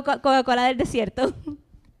última Coca-Cola del desierto.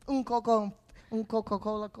 Un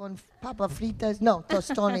Coca-Cola con papas fritas, no,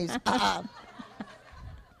 tostones.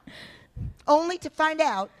 Only to find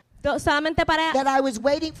out Solamente para that I was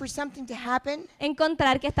waiting for something to happen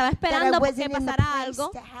encontrar que estaba that I esperando que wasn't in the pasara place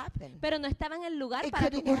algo, to happen. pero no estaba en el lugar It para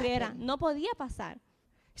que couldn't ocurriera. happen. No podía pasar.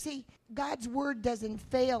 See, God's word doesn't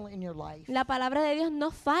fail in your life. La palabra de Dios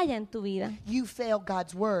no falla en tu vida. You fail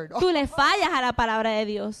God's word Tú le fallas a la palabra de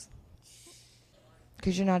Dios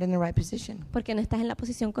because you're not in the right position. porque no estás en la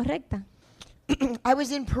posición correcta. I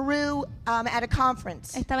was in Peru at a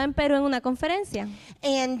conference, Estaba en Perú en una conferencia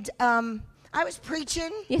and I was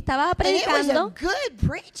preaching, y estaba and it was a predicando good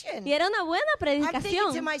preaching. y era una buena I'm thinking to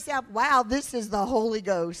predicación. myself, wow, this is the Holy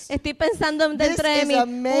Ghost. Estoy pensando dentro This de is mí,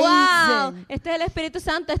 amazing. wow, este es el Espíritu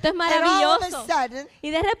Santo, esto es And all of a maravilloso. sudden, Y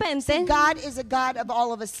de repente, God is a God of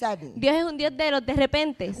all of a sudden. Dios es un Dios de los de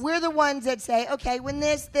repentes. We're the ones that say, okay, when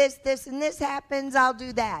this, and this happens, I'll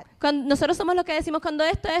do that. Cuando nosotros somos los que decimos cuando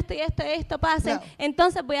esto pase, No.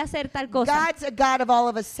 entonces voy a hacer tal cosa. God's a God of all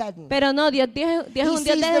of a sudden. Pero no, Dios es un Dios He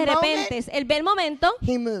de sees the repentes. moment. él ve el momento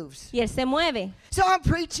he moves. y él se mueve. So I'm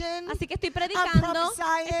preaching. Así que estoy I'm predicando,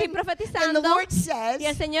 prophesying. estoy And the profetizando Lord y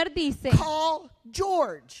el says, Señor dice, call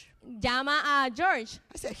George. llama a George.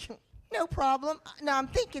 I said, no problem. Now I'm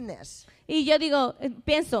thinking this. Y yo digo,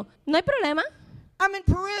 pienso, no hay problema, I'm in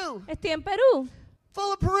Peru, estoy en Perú,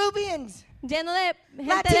 full of Peruvians. lleno de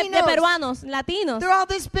gente de Latinos. peruanos, latinos. They're all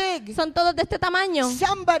this big. Son todos de este tamaño.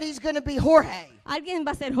 Somebody's going to be Jorge. Alguien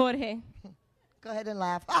va a ser Jorge. Go ahead and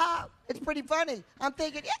laugh. Ah, it's pretty funny. I'm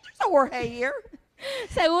thinking, yeah, there's a Jorge here.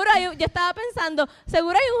 Seguro yo estaba pensando,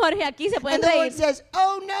 seguro hay un Jorge aquí, se pueden And the Lord reír. says,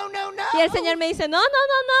 oh, no, no, no. Y el Señor me dice, no,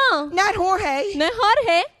 no, no, no. Not Jorge, No es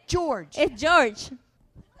Jorge, George. es George.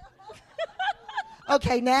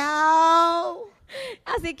 Okay, now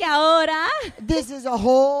Así que ahora, this is a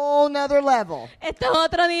whole nother level. esto es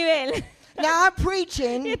otro nivel. Now I'm Y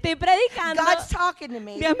preaching. estoy predicando, God's talking to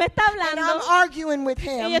me. Dios me está And I'm hablando, arguing with y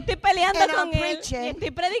him. yo estoy peleando And con I'm él, y preaching. estoy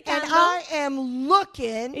And predicando, I am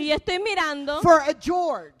looking y yo estoy mirando, for a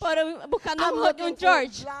George. buscando I'm un looking for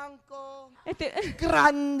George. blanco, Estoy-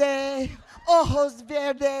 grande, ojos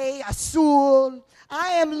verde, azul.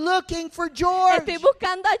 I am looking for George. Estoy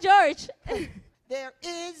buscando a George. There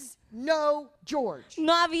is no George.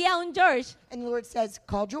 No había un George. And the Lord says,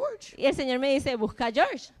 call George. Y el Señor me dice, busca a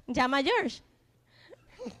George, llama a George.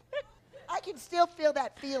 I can still feel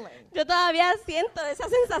that feeling. Yo todavía siento esa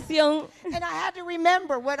sensación And I had to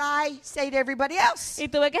remember what I say to everybody else. y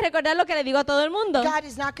tuve que recordar lo que le digo a todo el mundo. God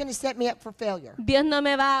is not going to set me up for failure. Dios no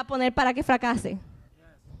me va a poner para que fracase.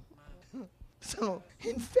 So,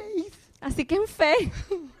 in faith. Así que en fe,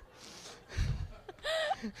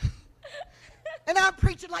 And I'm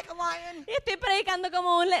preaching like a lion. y estoy predicando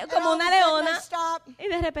como, And como all of una a sudden I leona stop. y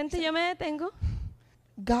de repente yo me detengo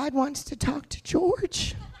God wants to talk to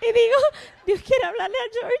George. y digo, Dios quiere hablarle a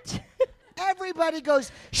George. Everybody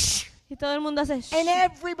goes, shh. Y todo el mundo hace shh. And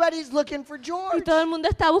everybody's looking for Y George. todo el mundo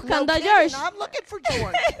está No buscando a kidding, George. I'm looking for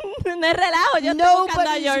George. No es relajo, yo estoy buscando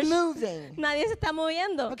a Nobody's George. moving. Nadie se está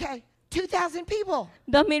moviendo. Okay, 2,000 people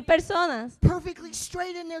 2,000 personas perfectly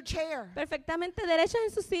straight in their chair, perfectamente derechos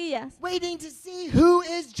en sus sillas, waiting to see who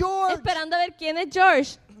is George. esperando a ver quién es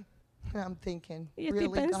George. And I'm thinking, Y estoy really,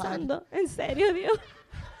 God? pensando, ¿en serio, Dios?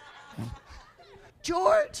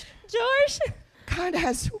 George, George, God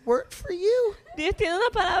has a word for you. Dios tiene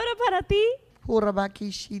una palabra para ti.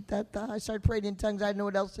 I started praying in tongues. I didn't know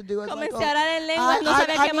what else to do. I was like, Comencé a orar en lenguas, no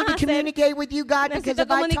sabía I qué need más to hacer. communicate with you, God, because Necesito if I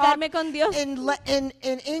talk comunicarme con Dios.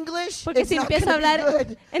 in English, Porque it's si not empiezo a going to be hablar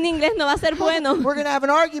good. en inglés no va a ser bueno. We're going to have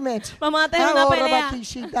an argument. Vamos a tener una pelea.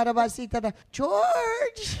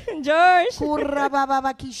 George. George, George.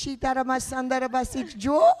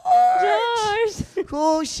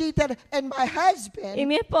 And my y husband,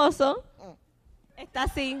 mi esposo está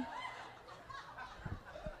así.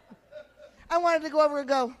 I wanted to go over and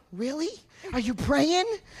go, really? Are you praying?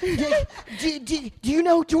 Do you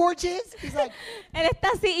know who George is? He's like, Él está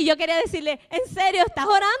así y yo quería decirle, ¿en serio estás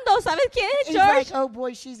orando? ¿Sabes quién es he's like, George? oh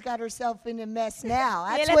boy, she's got herself in a mess now.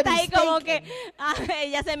 Y That's él what está ahí he's como thinking. que,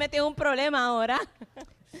 ella se metió en un problema ahora.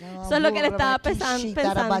 Eso es lo que él estaba pensando.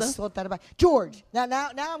 George, now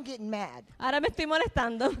I'm getting mad. Ahora me estoy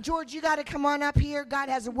molestando. George, you got to come on up here. God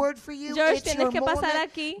has a word for you. George, It's tienes your que pasar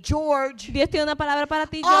moment. aquí. George, Dios tiene una palabra para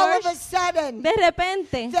ti, all of a George. sudden, De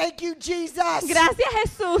repente, thank you, Jesus. gracias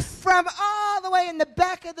Jesús. From all the way in the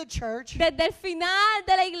back of the church, Desde el final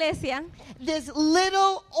de la iglesia, this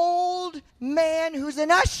little old man who's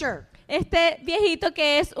an usher, este viejito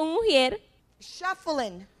que es un mujer,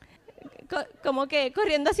 shuffling. como que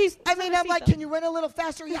corriendo así. I mean, I'm like, suavecito. can you run a little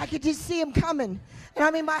faster? Yeah, I could just see him coming. And I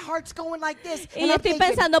mean, my heart's going like this. Y And yo I'm estoy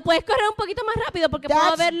thinking, pensando, puedes correr un poquito más rápido porque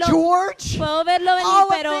puedo that's verlo George? All of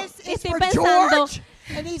pero this is estoy for pensando, George?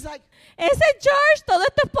 And he's like, ese es George, todo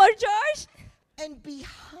esto es por George. and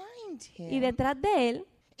behind Y him detrás de él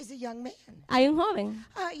is a young man. hay un joven,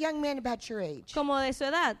 A young man about your age. como de su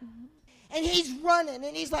edad. And he's running,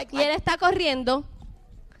 and he's like, Y él está corriendo.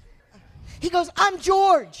 he goes, I'm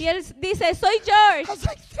George. Y él dice, soy George. I was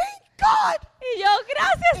like, thank God. Y yo,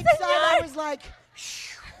 gracias, Inside I Señor. was like,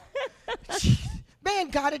 man,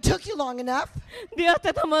 God, it took you long enough. Dios,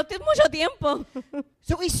 te tomó mucho tiempo.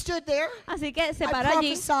 So he stood there. Así que se I paró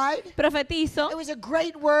allí, prophesied. profetizó. It was a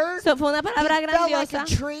great word. Eso fue una palabra He felt like grandiosa.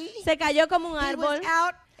 a tree. Se cayó como un He was árbol.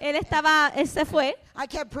 out. Él se fue. I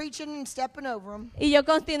kept preaching and stepping over him. Y yo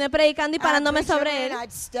continué predicando y parándome I'd preach over sobre him, él.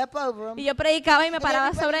 I'd step over him. Y yo predicaba y me And paraba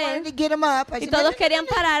everybody sobre wanted to él. get him up. I Y said, todos "No, no, querían no, no,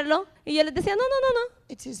 no. pararlo. Y yo les decía, no, no, no, no.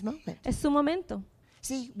 It's his moment. Es su momento.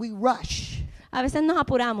 See, we rush. A veces nos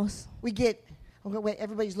apuramos. We get, okay, wait,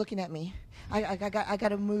 everybody's looking at me. I got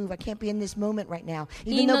to move. I can't be in this moment right now.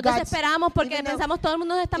 Y nos desesperamos porque even though- pensamos todo el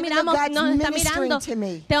mundo nos está even though mirando, God's nos está ministering mirando. to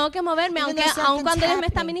me. Tengo que moverme, Even aunque though aun cuando something's Dios me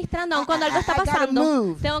está happening. ministrando, aun cuando algo está I gotta pasando,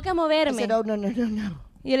 move. tengo que I moverme. said, oh, no.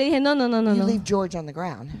 Y yo le dije, no. You leave George on the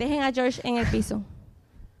ground. Dejen a George en el piso.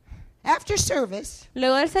 After service,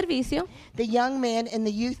 Luego del servicio, the young man and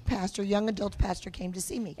the youth pastor, young adult pastor, came to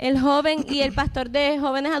see me. el joven y el pastor de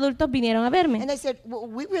jóvenes adultos vinieron a verme. And I said, well,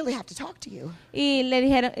 we really have to talk to you. Y le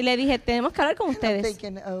dije, tenemos que hablar con And I'm ustedes.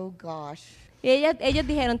 thinking, oh, gosh. Y ellos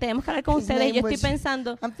dijeron, tenemos que hablar con His ustedes. Y name yo estoy was-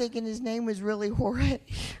 pensando, I'm thinking his name was really Jorge.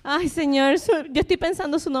 ay, Señor, yo estoy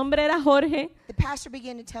pensando su nombre era Jorge. The pastor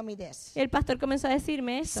began to tell me this. Y el pastor comenzó a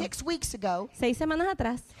decirme esto. 6 weeks ago, 6 semanas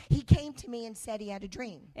atrás, he came to me and said he had a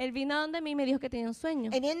dream. él vino a donde mí y me dijo que tenía un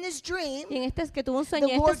sueño. And in this dream, Y en este que tuvo un the sueño,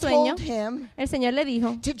 y Lord este sueño, told him el Señor le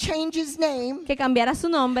dijo to change his name que cambiara su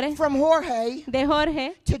nombre from Jorge de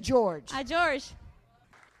Jorge to George. a George.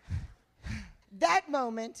 That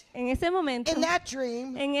moment, En ese momento, in that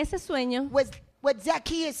dream, en ese sueño, was what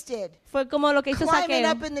Zacchaeus did. fue como lo que hizo Climbing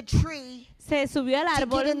Zaqueo. up in the tree Se subió al to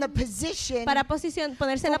árbol get in the position para ponerse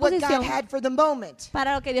en la for what God posición had for the moment.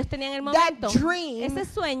 para lo que Dios tenía en el That momento. dream Ese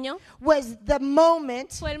sueño was the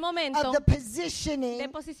moment fue el of momento the de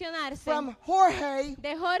positioning posicionarse from Jorge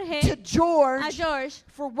de to Jorge a George George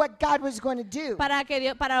for what God was going to do. para lo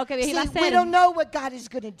que Dios See, iba a we hacer. don't know what God is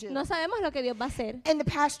going to do. No sabemos lo que Dios va a hacer. And the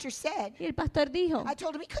pastor said, Y el pastor dijo, I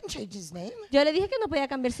told him he couldn't change his name. yo le dije que no podía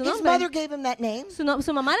cambiar su His mother nombre. gave him that name. Su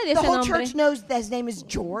mamá le dio The ese whole nombre. church knows that his name is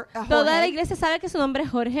George. Toda la Jorge. iglesia sabe que su nombre es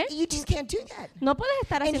Jorge. You just can't do that. No puedes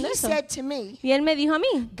estar And haciendo he eso. said to me, Y él me dijo a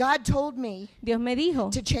mí, God told me Dios me dijo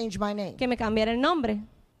to change my name. que me cambiara el nombre.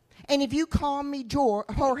 And if you call me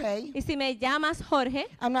Jorge, Y si me llamas Jorge,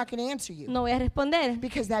 I'm not going to answer you no voy a responder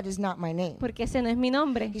because that is not my name. porque ese no es mi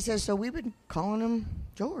nombre. He says, so we've been calling him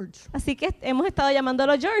George. Así que hemos estado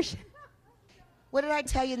llamándolo George. What did I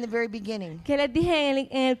tell you in the very beginning? ¿Qué les dije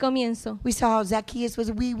en el comienzo? We saw Zacchaeus was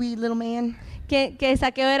a wee little man, Que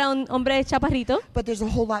Zaqueo era un hombre chaparrito, but there's a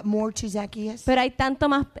whole lot more to Zacchaeus. pero hay tanto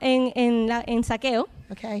más en Zaqueo.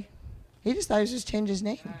 Okay? He just thought he was just change his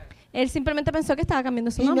name. Él simplemente pensó que estaba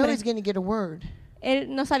cambiando su He knew nombre. he's going to get a word. Él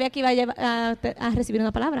no sabía que iba a recibir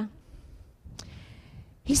una palabra.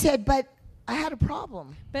 He said, but I had a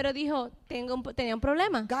problem. Pero dijo, tenía un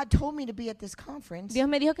problema. God told me to be at this conference, Dios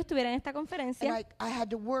me dijo que estuviera en esta and conferencia I had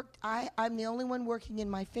to work. I'm the only one working in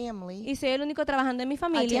my family. y soy el único trabajando en mi I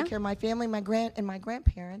familia. take care of my family, my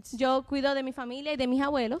grandparents. Yo cuido de mi familia y de mis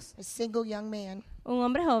abuelos, A single young man, un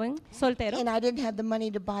hombre joven, soltero, and I didn't have the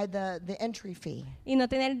money to buy the entry fee. y no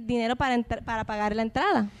tenía el dinero para pagar la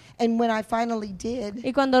entrada. And when I finally did,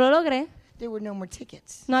 Y cuando lo logré, there were no more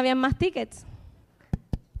tickets. no había más tickets.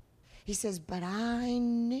 He says, but I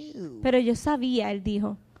knew Pero yo sabía, él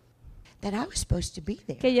dijo, that I was supposed to be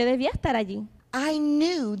there. que yo debía estar allí. I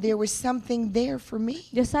knew there was something there for me.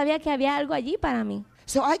 Yo sabía que había algo allí para mí.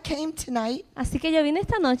 So I came tonight. Así que yo vine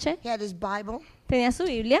esta noche, He had his Bible tenía su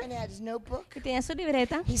Biblia and he had his notebook. y tenía su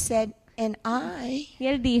libreta, He said, and I y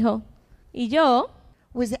él dijo, y yo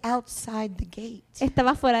was outside the gate.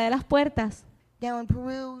 estaba fuera de las puertas. Now in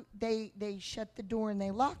Peru, they shut the door and they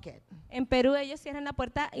lock it. En Perú ellos cierran la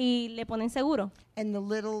puerta y le ponen seguro. And the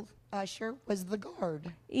little usher was the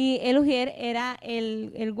guard. Y el ujier era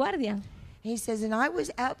el guardia. He says, and I was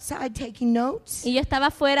outside taking notes Y yo estaba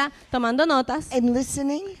afuera tomando notas and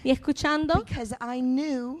listening y escuchando because I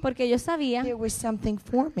knew porque yo sabía there was something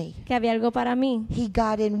for me. que había algo para mí. He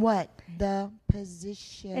got in what? The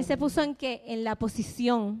position. Él se puso en la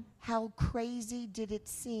posición. How crazy did it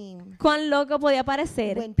seem Cuán loco podía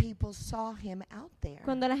parecer when people saw him out there?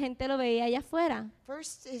 cuando la gente lo veía allá afuera.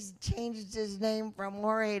 First, he changed his name from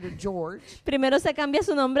Jorge to George, Primero se cambia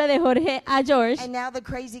su nombre de Jorge a George and now the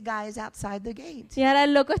crazy guy is outside the gate. y ahora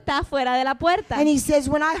el loco está afuera de la puerta. And he says,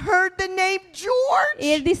 when I heard the name George, Y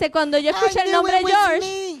él dice, cuando yo escuché I el knew nombre it was George,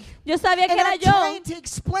 me. yo sabía que And era I'm yo. trying to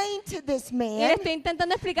explain to this Y le man, estoy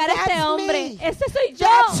intentando explicar a este That's hombre, me. ese soy yo.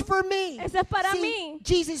 that's for me. Eso es para See, mí.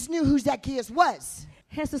 Jesus knew who Zacchaeus was.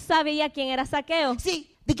 Jesús sabía quién era Zaqueo. See,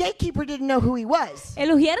 the gatekeeper didn't know who he was. El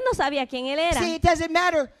ujier no sabía quién él era. See, it doesn't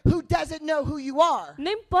matter who doesn't know who you are.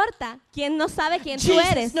 No importa quién no sabe quién tú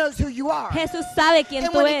Jesus eres. knows who you are. Jesús sabe quién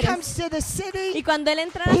And tú when he eres. comes to the Y city, cuando él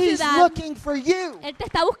entra a la he's ciudad, looking for you. él te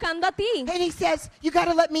está buscando a ti. And he says, you got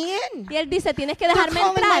to let me in. Y él dice, tienes que They're dejarme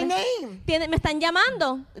calling my entrar. name. Me están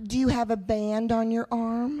llamando. Do you have a band on your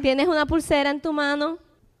arm? ¿Tienes una pulsera en tu mano?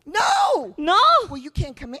 No. No. Well, you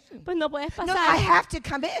can't come in. Pues no puedes No, I pasar. have to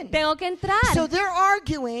come in. Tengo que entrar. So they're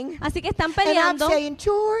arguing. Así que están And I'm peleando. saying,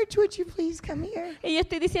 George, would you please come here? Y yo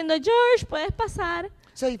estoy diciendo, George, puedes pasar.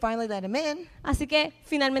 So he finally let him in. Así que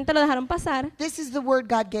finalmente lo dejaron pasar. This is the word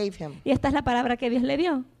God gave him. Y esta es la palabra que Dios le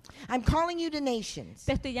dio. I'm calling you to nations.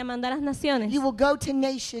 Te estoy llamando a las naciones. You will go to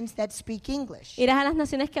nations that speak English. Irás a las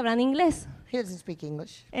naciones que hablan inglés. He doesn't speak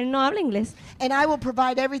English. Él no habla inglés. And I will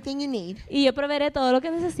provide everything you need. Y yo proveeré todo lo que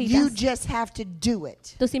You necesitas. just have to do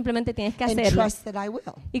it. Tú simplemente tienes que And hacerlo. trust that I will.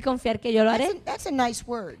 Y confiar que yo lo haré. That's a nice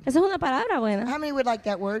word. Esa es una palabra buena. How many would like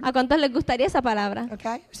that word? ¿A cuántos les gustaría esa palabra?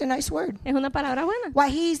 Okay, it's a nice word. Es una palabra buena.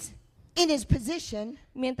 While he's in his position,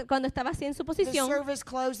 Cuando estaba así en su the posición, service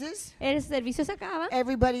closes, el servicio se acaba,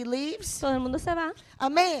 everybody leaves. todo el mundo se va. A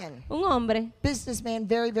man, Un hombre, businessman,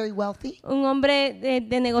 very, very wealthy, un hombre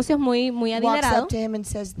de negocios muy, muy walks adinerado, up to him and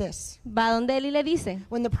says this. va donde él y le dice,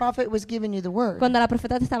 When the prophet was giving you the word, cuando la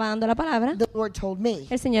profeta te estaba dando la palabra, the Lord told me,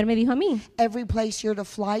 el Señor me dijo a mí, every place you're to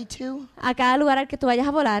fly to, a cada lugar al que tú vayas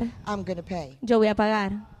a volar, I'm going to pay. yo voy a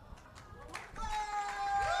pagar.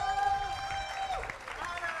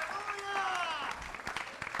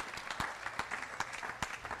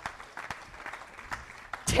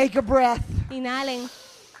 Take a breath. Inhalen.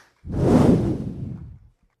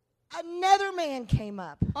 Another man came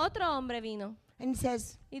up Otro hombre vino and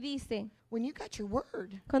says, y dice, when you got your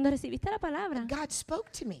word, cuando recibiste la palabra, God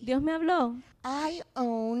spoke to me. Dios me habló. I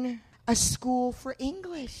own a school for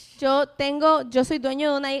English. Yo soy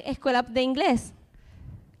dueño de una escuela de inglés.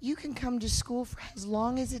 You can come to school for as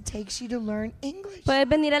long as it takes you to learn English. Puedes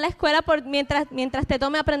venir a la escuela mientras te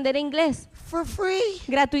tome aprender inglés For free.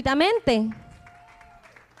 gratuitamente.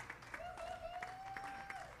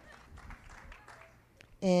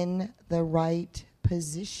 In the right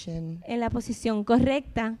position. En la posición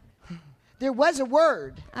correcta. There was a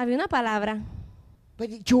word, Había una palabra, but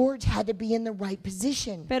George had to be in the right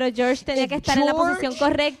position. pero George tenía que If estar en la posición George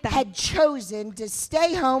correcta. had chosen to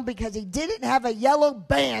stay home because he didn't have a yellow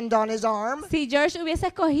band on his arm, Si George hubiese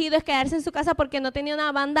escogido quedarse en su casa porque no tenía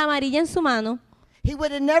una banda amarilla en su mano, he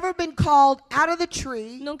would have never been called out of the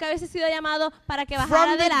tree nunca hubiese sido llamado para que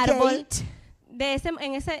bajara from the del árbol gate,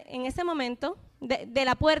 en ese momento de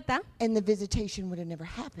la puerta, and the visitation would have never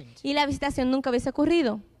happened. y la visitación nunca hubiese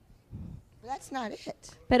ocurrido. But that's not it.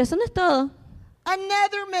 Pero eso no es todo.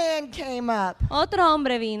 Another man came up Otro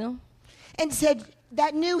hombre vino and said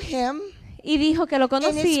that knew him y dijo que lo and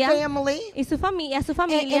his conocía family, y su familia, a su and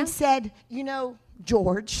familia, said, you know,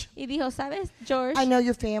 George, y dijo, ¿sabes, George? I know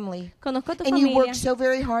your family, Conozco a tu and you familia work so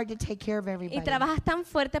very hard to take care of y everybody. trabajas tan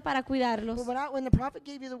fuerte para cuidarlos. But when the prophet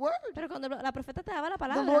gave you the word, Pero cuando la profeta te daba la the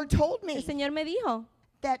palabra, Lord told el me Señor me dijo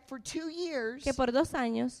that for 2 years, que por 2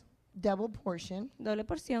 años, double portion, doble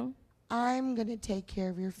porción, I'm going to take care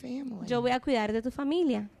of your family. yo voy a cuidar de tu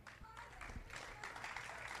familia.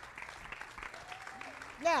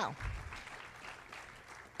 Now,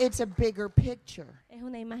 it's a bigger picture. Es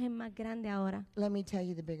una imagen más grande ahora. Let me tell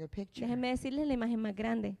you the bigger picture. Déjenme decirles la imagen más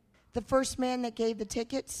grande. The first man that gave the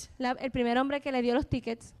tickets, El primer hombre que le dio los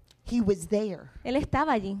tickets, he was there. él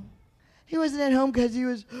estaba allí. He wasn't at home because he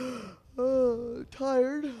was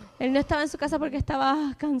tired. Él no estaba en su casa porque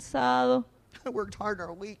estaba cansado. I worked hard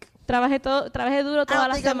all week. Trabajé duro I toda don't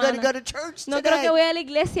la think I'm going to go semana. to church No creo today. que voy a la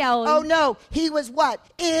iglesia hoy. Oh no, he was what?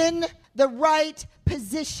 In the right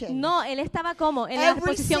position. No, él estaba como en la Every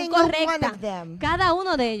posición single one correcta. of them Cada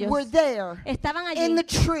uno de ellos were there estaban in the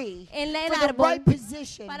allí tree en el for the árbol right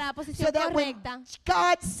position. para la posición So that when correcta.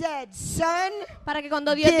 God said, son, para que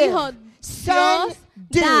cuando Dios give, dijo, son, Dios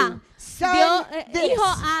do, da, son, this, hijo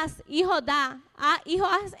haz, hijo da, hijo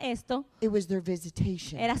haz esto, it was their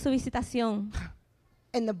visitation. era su visitación.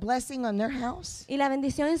 And the blessing on their house, Y la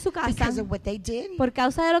bendición en su casa, because of what they did, por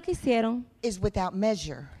causa de lo que hicieron, is without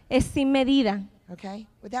measure. es sin medida, Okay?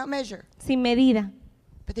 Without measure. sin medida.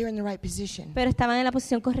 But they're in the right position. Pero estaban en la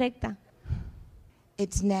posición correcta.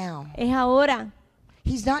 It's now. Es ahora.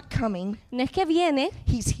 He's not coming. No es que viene,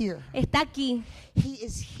 He's here. está aquí. He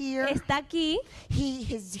is here. Está aquí, He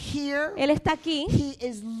is here. Él está aquí, He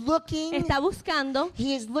is looking. está buscando,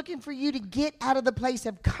 He is looking for you to get out of the place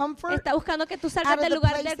of comfort, está buscando que tú out salgas of del the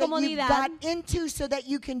lugar place de that you've comodidad, got into so that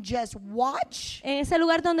you can just watch. en ese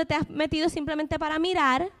lugar donde te has metido simplemente para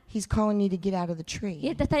mirar, He's calling you to get out of the y tree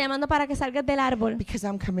Él te está llamando para que salgas del árbol, because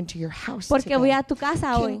I'm coming to your house porque voy today. a tu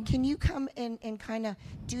casa hoy. Can you come and kind of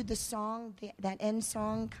do the song, that end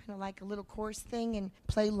song, kind of like a little chorus thing, and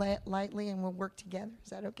play lightly, and we'll work together? Is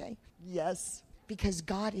that okay? Yes. Because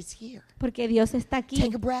God is here. Porque Dios está aquí.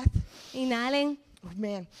 Take a breath. Inhalen. Oh,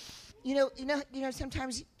 man. You know.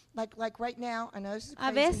 Sometimes, like right now, I know this is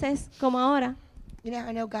A crazy. veces, como ahora, You know,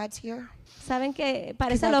 I know God's here. saben que 'Cause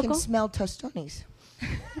parece I loco. can smell tostones.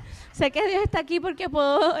 Sé que Dios está aquí porque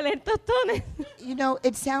puedo oler tostones. You know,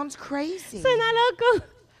 it sounds crazy. Suena loco.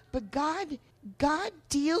 But God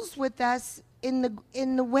deals with us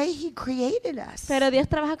in the way he created us. Pero Dios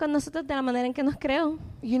trabaja con nosotros de la manera en que nos creó.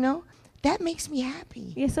 You know, that makes me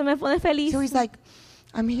happy. Y eso me pone feliz. So he's like,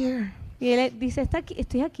 I'm here. Y Él dice,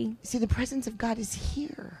 estoy aquí. See, the presence of God is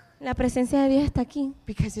here La presencia de Dios está aquí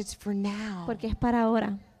because it's for now. porque es para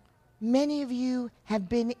ahora. Many of you have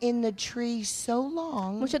been in the tree so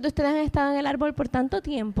long Muchos de ustedes han estado en el árbol por tanto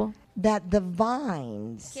tiempo that the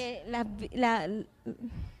vines que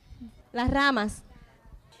las ramas,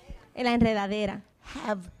 la enredadera,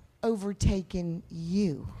 have overtaken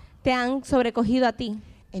you. te han sobrecogido a ti.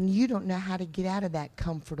 And you don't know how to get out of that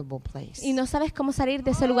comfortable place. Y no sabes cómo salir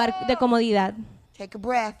de ese lugar de comodidad. Take a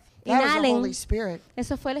breath. That was the Inhalen. Holy Spirit.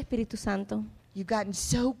 Eso fue el Espíritu Santo. You've gotten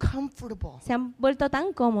so comfortable Se han vuelto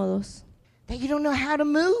tan cómodos that you don't know how to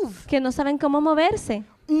move, que no saben cómo moverse.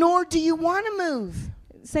 nor do you want to move.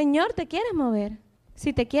 Señor, ¿te quieres mover?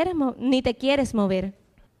 Si te quieres ni te quieres mover.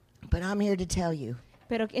 But I'm here to tell you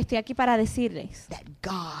Pero estoy aquí para decirles that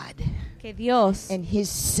God que Dios and His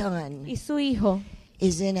Son y su Hijo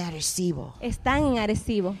is in Arecibo. están en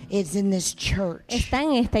Arecibo, It's in this church.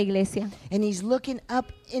 están en esta iglesia. And He's looking up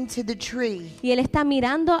into the tree. Y Él está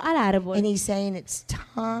mirando al And árbol. He's saying it's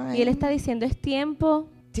Y Él time está diciendo, es tiempo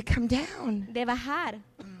to come down de bajar.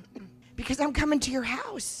 because I'm coming to your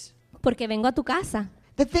house. Porque vengo a tu casa.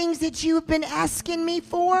 The things that you've been asking me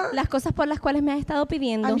for, Las cosas por las cuales me has estado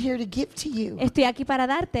pidiendo, I'm here to give to you. estoy aquí para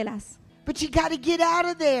dártelas. But you got to get out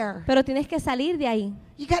of there. Pero tienes que salir de ahí.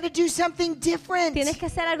 You got to do something different. Tienes que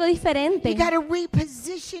hacer algo diferente. You got to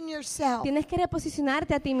reposition yourself. Tienes que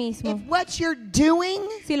reposicionarte a ti mismo. If what you're doing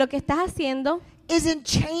Si lo que estás haciendo isn't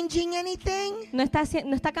changing anything, no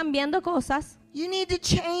está cambiando cosas, you need to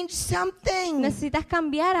change something. necesitas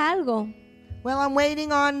cambiar algo. Well, I'm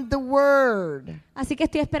waiting on the word. Así que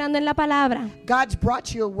estoy esperando en la palabra. God's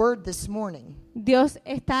brought you a word this morning. Dios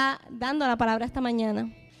está dando la palabra esta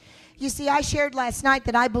mañana. You see, I shared last night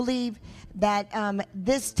that I believe that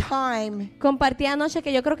this time Compartí anoche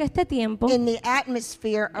que yo creo que este tiempo, in the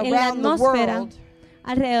atmosphere en la around the atmósfera, world,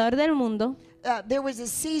 alrededor del mundo, there was a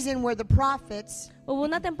season where the prophets hubo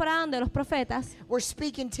una temporada donde los profetas were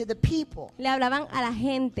speaking to the people. le hablaban a la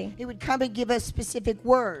gente. They would come and give a specific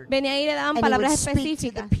word. Venían y le daban And they would palabras speak to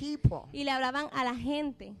the específicas people. y le hablaban a la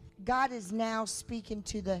gente. God is now speaking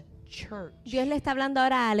to the church. Dios le está hablando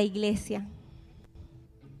ahora a la iglesia.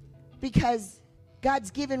 Because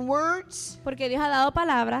God's given words, Porque Dios ha dado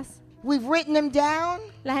palabras, we've written them down,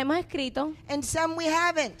 las hemos escrito and some we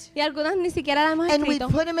haven't. y algunas ni siquiera las hemos And we escrito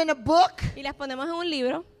put them in a book, y las ponemos en un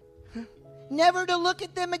libro never to look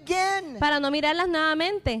at them again. para no mirarlas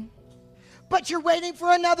nuevamente. But you're waiting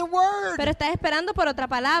for another word. Pero estás esperando por otra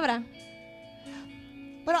palabra.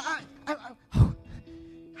 But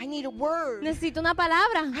I need a word. Necesito una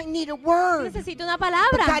palabra. I need a word. Necesito una But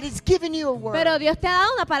palabra. God has given you a word. Pero Dios te ha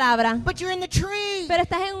dado una palabra. But you're in the tree. Pero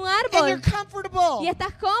estás en un And you're árbol comfortable. y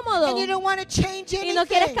estás cómodo And you don't want to change y no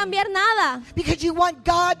quieres anything. cambiar nada Because you want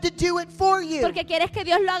God to do it for you. porque quieres que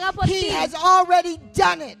Dios lo haga por He ti. has already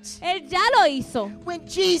done it. Él ya lo hizo When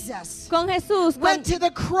Jesus con Jesús. went to the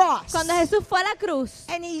cross Cuando Jesús fue a la cruz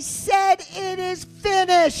and He said, "It is y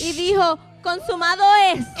finished." dijo, consumado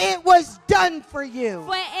es, It was done for you.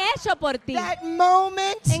 fue hecho por ti. That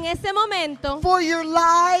moment En ese momento, for your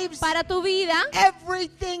lives, para tu vida,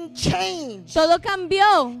 everything changed. todo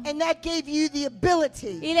cambió And that gave you the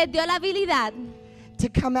ability y les dio la habilidad to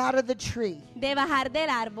come out of the tree de bajar del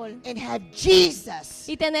árbol and have Jesus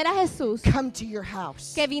y tener a Jesús come to your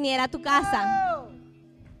house. que viniera a tu casa.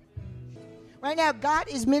 Right now, God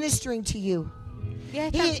is ministering to you.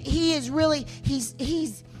 Dios está- He is really,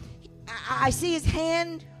 I see His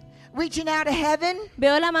hand reaching out of heaven,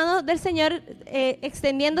 Veo la mano del Señor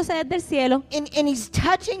extendiéndose desde el cielo and He's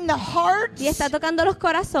touching the hearts y está tocando los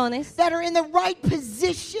corazones that are in the right que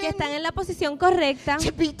position están en la posición correcta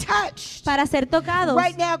to be touched. para ser tocados.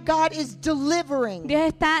 Right now, God is delivering. Dios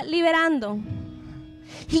está liberando,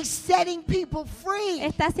 He's setting people free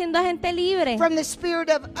está haciendo a gente libre from the spirit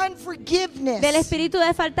of unforgiveness del espíritu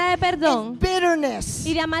de falta de perdón and bitterness.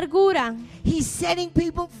 y de amargura. He's setting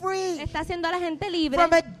people free Está haciendo a la gente libre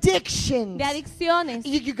from addictions. de adicciones.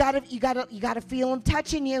 You gotta feel Him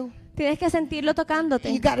touching you. Tienes que sentirlo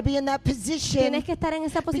tocándote. You gotta be in that position Tienes que estar en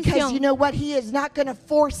esa because you posición know what? He is not gonna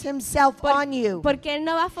force Himself on you. porque Él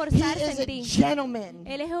no va a He forzarse is en a ti. gentleman,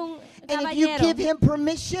 Él es un and if you caballero give Him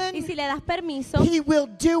permission, y si le das permiso, He will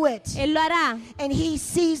do it. Él lo hará And He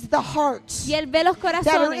sees the hearts y Él ve los that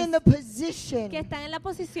are in corazones the position que están en la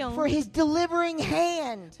posición for His delivering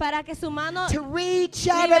hand para que su mano to reach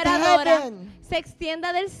out of liberadora heaven, se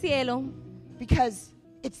extienda del cielo because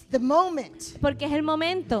It's the moment porque es el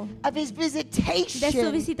momento of his de su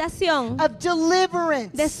visitation, visitación, of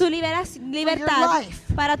deliverance. de su libertad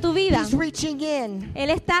life. para tu vida. He's reaching in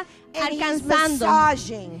Él está and he's alcanzando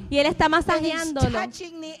massaging. y Él está And he's masajeándolo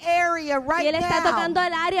touching the area y right Él está now. tocando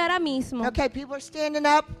el área ahora mismo. Okay, people are standing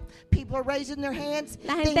up. People are raising their hands.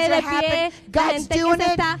 La Things gente are de pie, happening. la God's gente que doing se it.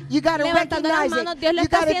 está You got to levantando las recognize manos. it. Dios lo You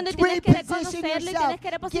está got haciendo y to tienes que reposition reconocerlo y yourself. tienes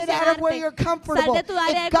que Get out of where reposicionarte. you're Sal comfortable. de tu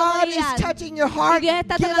área de If God is comodidad. touching your heart, Si Dios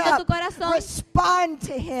está get tocando tu up. corazón, Respond to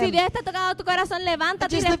Si Him. Dios está tocando tu corazón,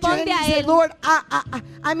 levántate y Just lift your hand responde and a say, Él. Lord,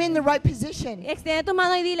 I'm in the right position. Extiende tu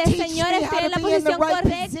mano y dile, Teach Señor, me estoy how en la to be in the posición right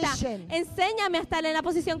correcta. position. Enséñame a estar en la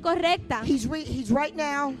posición correcta. He's right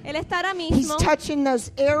now. Él está ahora He's mismo touching those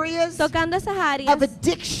areas tocando esas áreas of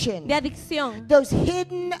addiction. de adicción. Those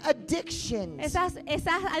hidden addictions. Esas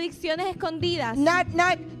adicciones escondidas. Not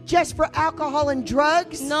just for alcohol and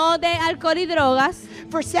drugs, No de alcohol y drogas,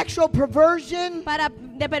 for sexual perversion,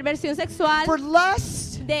 de perversión sexual, for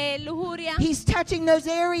lust. de lujuria. He's touching those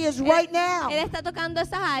areas right now. Él está tocando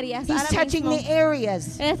esas áreas He's ahora touching mismo. the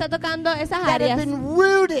areas Él está tocando esas that have áreas been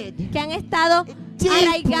rooted que han estado deeply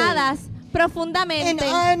arraigadas in profundamente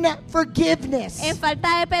unforgiveness. en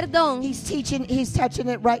falta de perdón. He's touching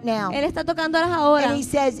it right now. Él está tocándolas ahora. And he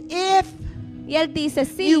says, if Y él dice,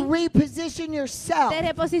 si you reposition yourself, te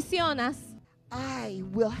reposicionas, I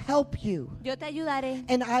will help you yo te ayudaré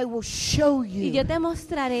and I will show y you yo te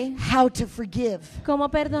mostraré how to forgive. cómo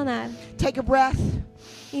perdonar. Take a breath.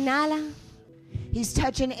 Inhala. He's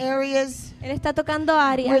touching areas Él está tocando where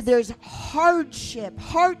áreas there's hardship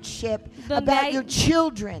Donde about hay- your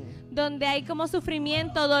children. donde hay como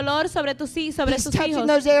sufrimiento, dolor sobre sobre He's sus touching hijos.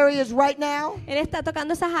 those areas right now. Él está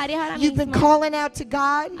tocando esas áreas ahora You've been mismo. calling out to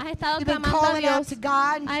God. Has estado You've been clamando a calling out Dios. to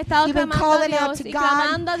God. Has estado You've been clamando a calling out Dios to y God.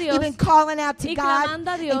 clamando a Dios You've been calling out to y God.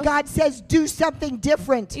 clamando a Dios. And God says, do something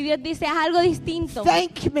different. Y Dios dice, haz algo distinto.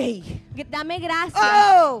 Thank me. Dame gracias.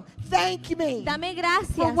 Oh, thank me Dame for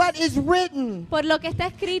gracias what is written. por lo que está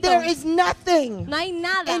escrito. There is nothing No hay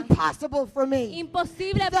nada impossible for me.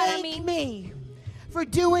 imposible para Thank mí. me for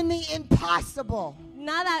doing the impossible.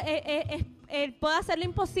 Nada, Él puede hacer lo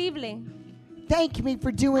imposible. Thank me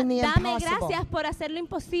for doing the Dame impossible. gracias por hacer lo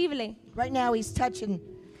imposible. Right now he's touching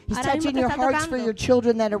Ahora mismo te your está hearts for tocando. your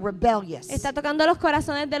children that are rebellious, Está tocando los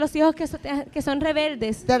corazones de los hijos que son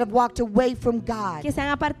rebeldes, that have walked away from God. que se han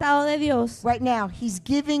apartado de Dios. Right now, he's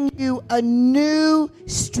giving you a new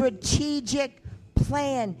strategic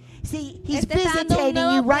plan. See, he's Él te está dando un visitating you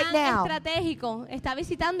nuevo right plan now. estratégico. Está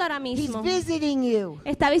visitando ahora He's mismo. visiting you.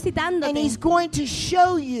 Está And visitándote. he's going to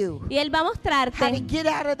show you Y Él va a how to mostrarte get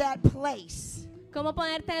out of that place cómo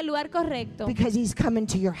ponerte en el lugar correcto. because he's coming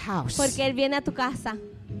to your house. Porque Él viene a tu casa.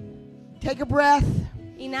 Take a breath.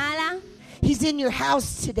 Inhala. He's in your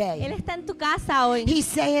house Él today. está en tu casa hoy. He's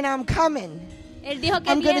saying, I'm coming. Él dijo que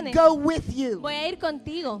I'm going to viene. go with you. Voy a ir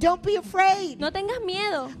contigo. Don't be afraid. No tengas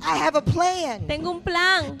miedo. I have a plan. Tengo un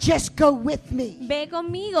plan. Just go with me. Ve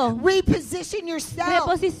conmigo. Reposition yourself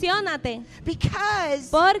Reposiciónate. because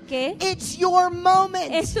Porque it's your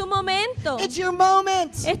moment. es tu momento. It's your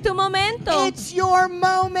moment. Es tu momento. It's your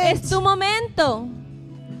moment. Es tu momento.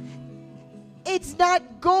 It's not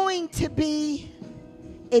going to be.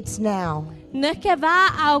 It's now. No es que va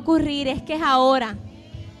a ocurrir, es que es ahora.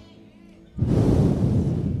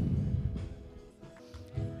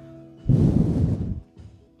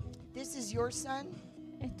 This is your son.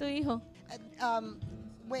 Es tu hijo.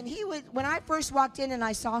 When I first walked in and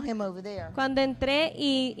I saw him over there, Cuando entré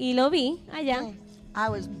y lo vi allá, I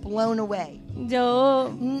was blown away. yo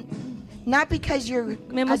Not because you're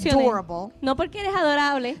me emocioné. adorable, No porque eres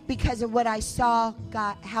adorable, because of what I saw,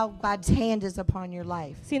 how God's hand is upon your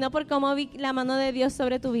life. sino por cómo vi la mano de Dios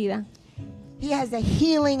sobre tu vida. He has a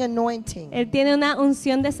healing anointing. Él tiene una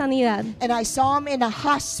unción de sanidad. And I saw him in a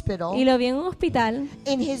hospital Y lo vi en un hospital,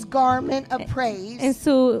 in his garment of en praise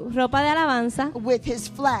su ropa de alabanza, with his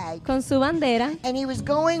flag. con su bandera. And he was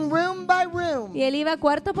going room by room, Y él iba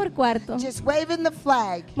cuarto por cuarto, just waving the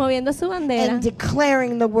flag moviendo su bandera and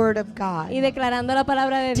declaring the word of God. y declarando la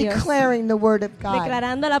palabra de Dios. Declaring the word of God.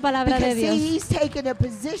 Declarando la palabra de Because see, Dios. he's taken a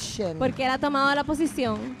position Porque él ha tomado la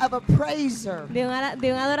posición of a praiser. de un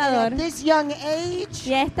And adorador. at this young age,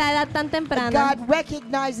 Y a esta edad tan temprana, God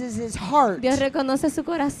recognizes his heart. Dios reconoce su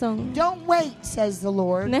corazón. Don't wait, says the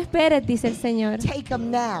Lord. No esperes, dice el Señor. Take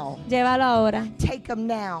him now. Llévalo ahora. Take him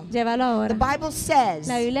now. Llévalo The ahora. Bible says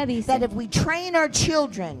La Biblia dice that if we train our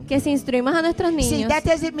children, que si instruimos a nuestros see, niños, that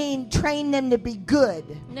doesn't mean train them to be good.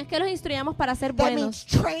 no es que los instruyamos para ser That buenos, means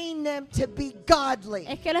train them to be godly.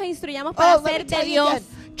 es que los instruyamos para Oh, let me ser de tell you Dios.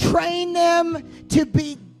 again. Train them to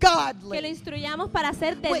be Que lo godly, instruyamos para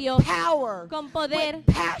ser de with Dios, power, con poder, with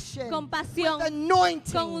passion, con pasión, with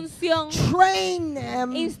anointing. con unción. Train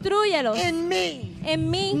them Instrúyelos in me, en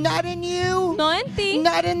mí, not in you, no en ti,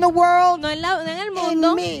 not in the world, no en el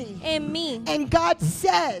mundo, me. en mí. And God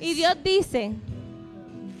says, Y Dios dice,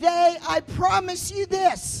 I promise you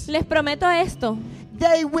this, les prometo esto,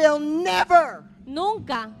 they will never,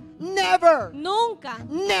 nunca, never, nunca,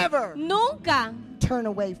 never nunca turn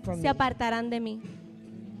away from se me. apartarán de mí.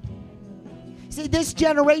 See, this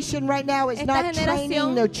generation right now is Esta not training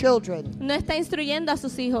generación their children. no está instruyendo a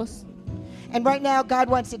sus hijos. And right now, God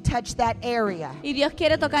wants to touch that area. Y Dios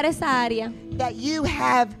quiere tocar esa área, That you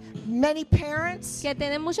have many parents, que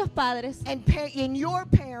tienen muchos padres and your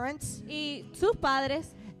parents, y sus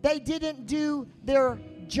padres they didn't do their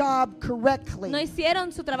job correctly. no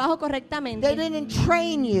hicieron su trabajo They correctamente. didn't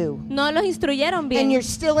train you. No los instruyeron And bien. you're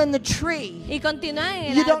still in the tree. Y continúan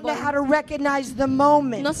en You el don't know how árbol. to recognize the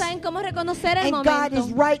moment. No saben cómo reconocer el And God is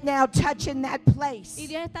momento. right now touching that place. Y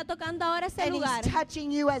Dios está tocando ahora ese And lugar. He's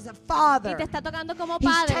touching you as a Y te father. está tocando como He's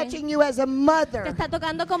padre. touching you as a Te mother. está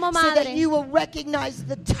tocando como So that madre. you will recognize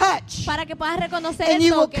the touch. Para que puedas reconocer And el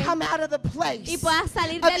you will toque. come out of the Y place puedas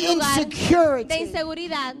salir of del lugar de insecurity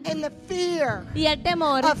inseguridad and the fear y el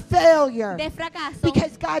temor of failure. de fracaso.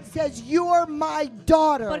 Because God says, you're my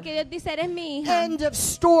daughter. Porque Dios dice, eres mi hija. End of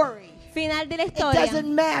story. Final de la It historia.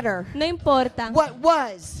 doesn't matter No importa what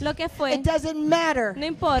was. lo que fue, It doesn't matter No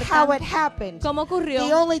importa how it happened. cómo ocurrió.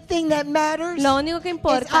 The only thing that matters Lo único que is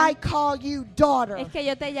importa I call you daughter. es que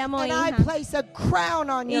yo te llamo And I hija. place a crown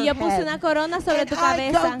on Y your yo puse una head. corona sobre And tu I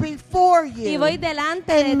cabeza. go before Y you voy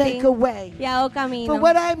delante and de make ti a way. y hago camino. For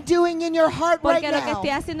what I'm doing in your heart right Porque lo que now estoy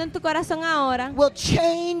haciendo en tu corazón ahora will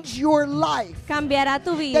change your life. cambiará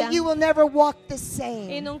tu vida. That you will never walk the Y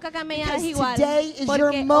same. nunca caminarás Because igual. today is your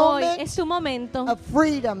Porque hoy moment es tu momento Of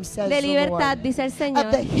freedom, says de the libertad, Lord. dice el Of Señor.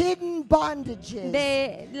 the hidden bondages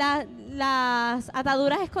De las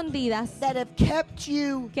ataduras escondidas that have kept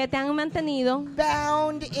you que te han mantenido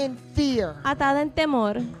bound in fear. atada en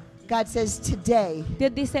temor. God says, today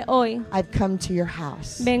Dios dice, hoy I've come to your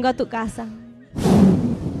house. vengo a tu casa.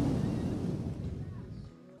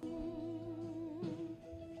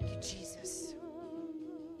 Thank you, Jesus.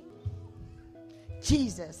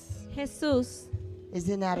 Jesus Jesús is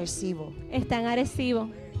in Arecibo, está en Arecibo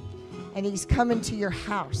and he's coming to your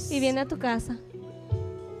house. y viene a tu casa.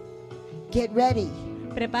 Get ready,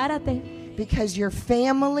 Prepárate, because your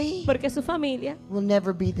family porque su familia will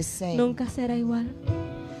never be the same. nunca será igual.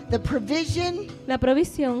 The provision La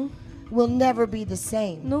provisión will never be the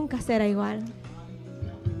same, nunca será igual,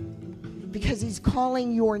 because he's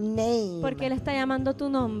calling your name. porque Él está llamando tu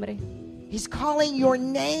nombre. He's calling your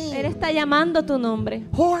Él name. está llamando tu nombre.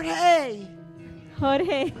 Jorge,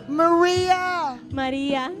 Jorge, Maria,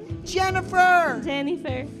 María, Jennifer,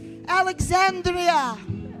 Jennifer, Alexandria,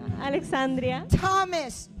 Alexandria,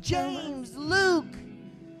 Thomas, James, Luke,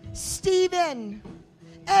 Stephen,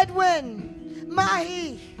 Edwin,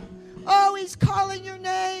 Mahi. Oh, he's calling your Él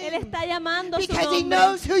name está llamando su because he nombre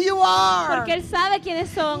knows who you are. porque Él sabe quiénes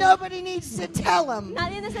son. Nobody needs to tell him.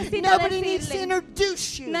 Nadie necesita Nobody needs to decirle.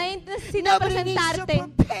 introduce you. Nadie necesita Nobody needs to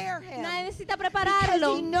presentarte. prepare him Nadie necesita because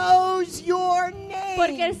prepararlo he knows your name.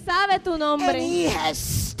 porque Él sabe tu And nombre. he has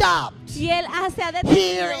stopped Y Él se ha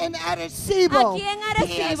here detenido. in Arecibo. Aquí en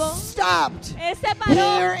He has Arecibo. stopped Él se paró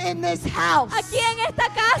here in this house. aquí en esta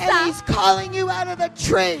And casa he's calling you out of the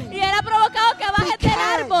tree. y Él ha provocado que bajes del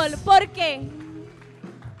Because árbol. ¿Por qué?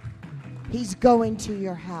 He's going to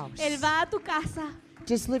your house. Él va a tu casa.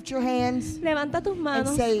 Just lift your hands Levanta tus and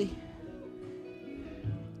manos. say,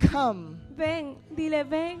 come Ven, dile,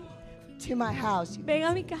 ven, to my house. ven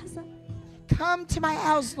a mi casa. Come to my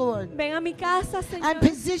house, Lord. Ven a mi casa, I'm Señor.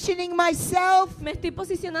 positioning myself Me estoy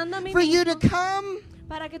posicionando a mí for you to mismo come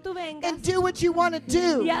para que tú vengas and do what you want to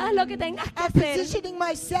do. y hagas lo que tengas que I'm hacer. positioning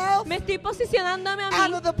myself Me estoy posicionándome a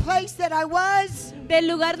out mí of the place that I was del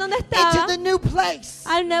lugar donde into estaba the new place.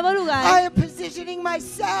 al nuevo I lugar. am positioning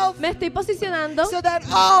myself Me estoy posicionando so that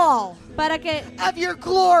all para que of your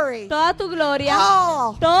glory, toda tu gloria,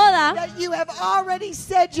 all toda that you have already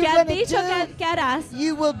said que you're has going dicho to do, que harás,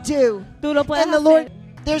 you will do. tú lo puedes And the Lord,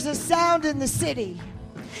 hacer. there's a sound in the city,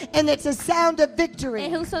 and it's a sound of victory.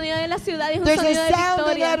 Es un sonido en la ciudad y es un There's a sonido de sound in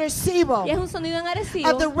victoria. Arecibo Y es un sonido en of the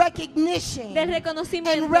Arecibo recognition del and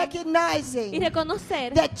reconocimiento y recognizing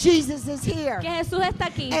reconocer that Jesus is here que Jesús está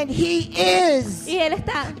aquí and He is y Él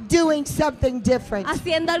está doing something different.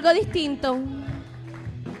 haciendo algo distinto.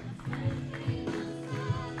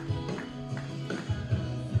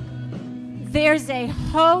 There's a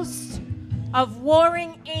host of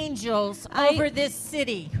warring angels Hay- over this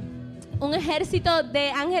city. Un ejército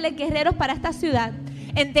de ángeles guerreros para esta ciudad.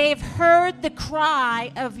 And they've heard the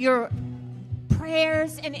cry of your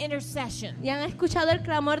prayers and intercession. Y han escuchado el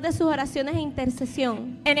clamor de sus oraciones e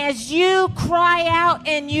intercesión. And as you cry out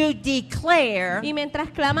and you declare, Y mientras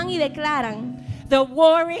claman y declaran, the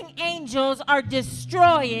warring angels are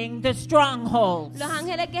destroying the strongholds. los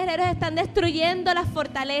ángeles guerreros están destruyendo las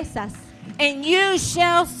fortalezas. And you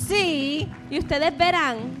shall see Y ustedes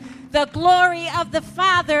verán the glory of the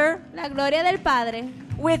Father la gloria del Padre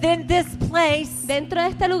within this place dentro de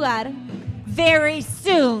este lugar very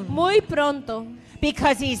soon, muy pronto.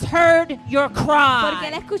 because he's heard your Porque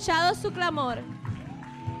Él ha cry. escuchado su clamor.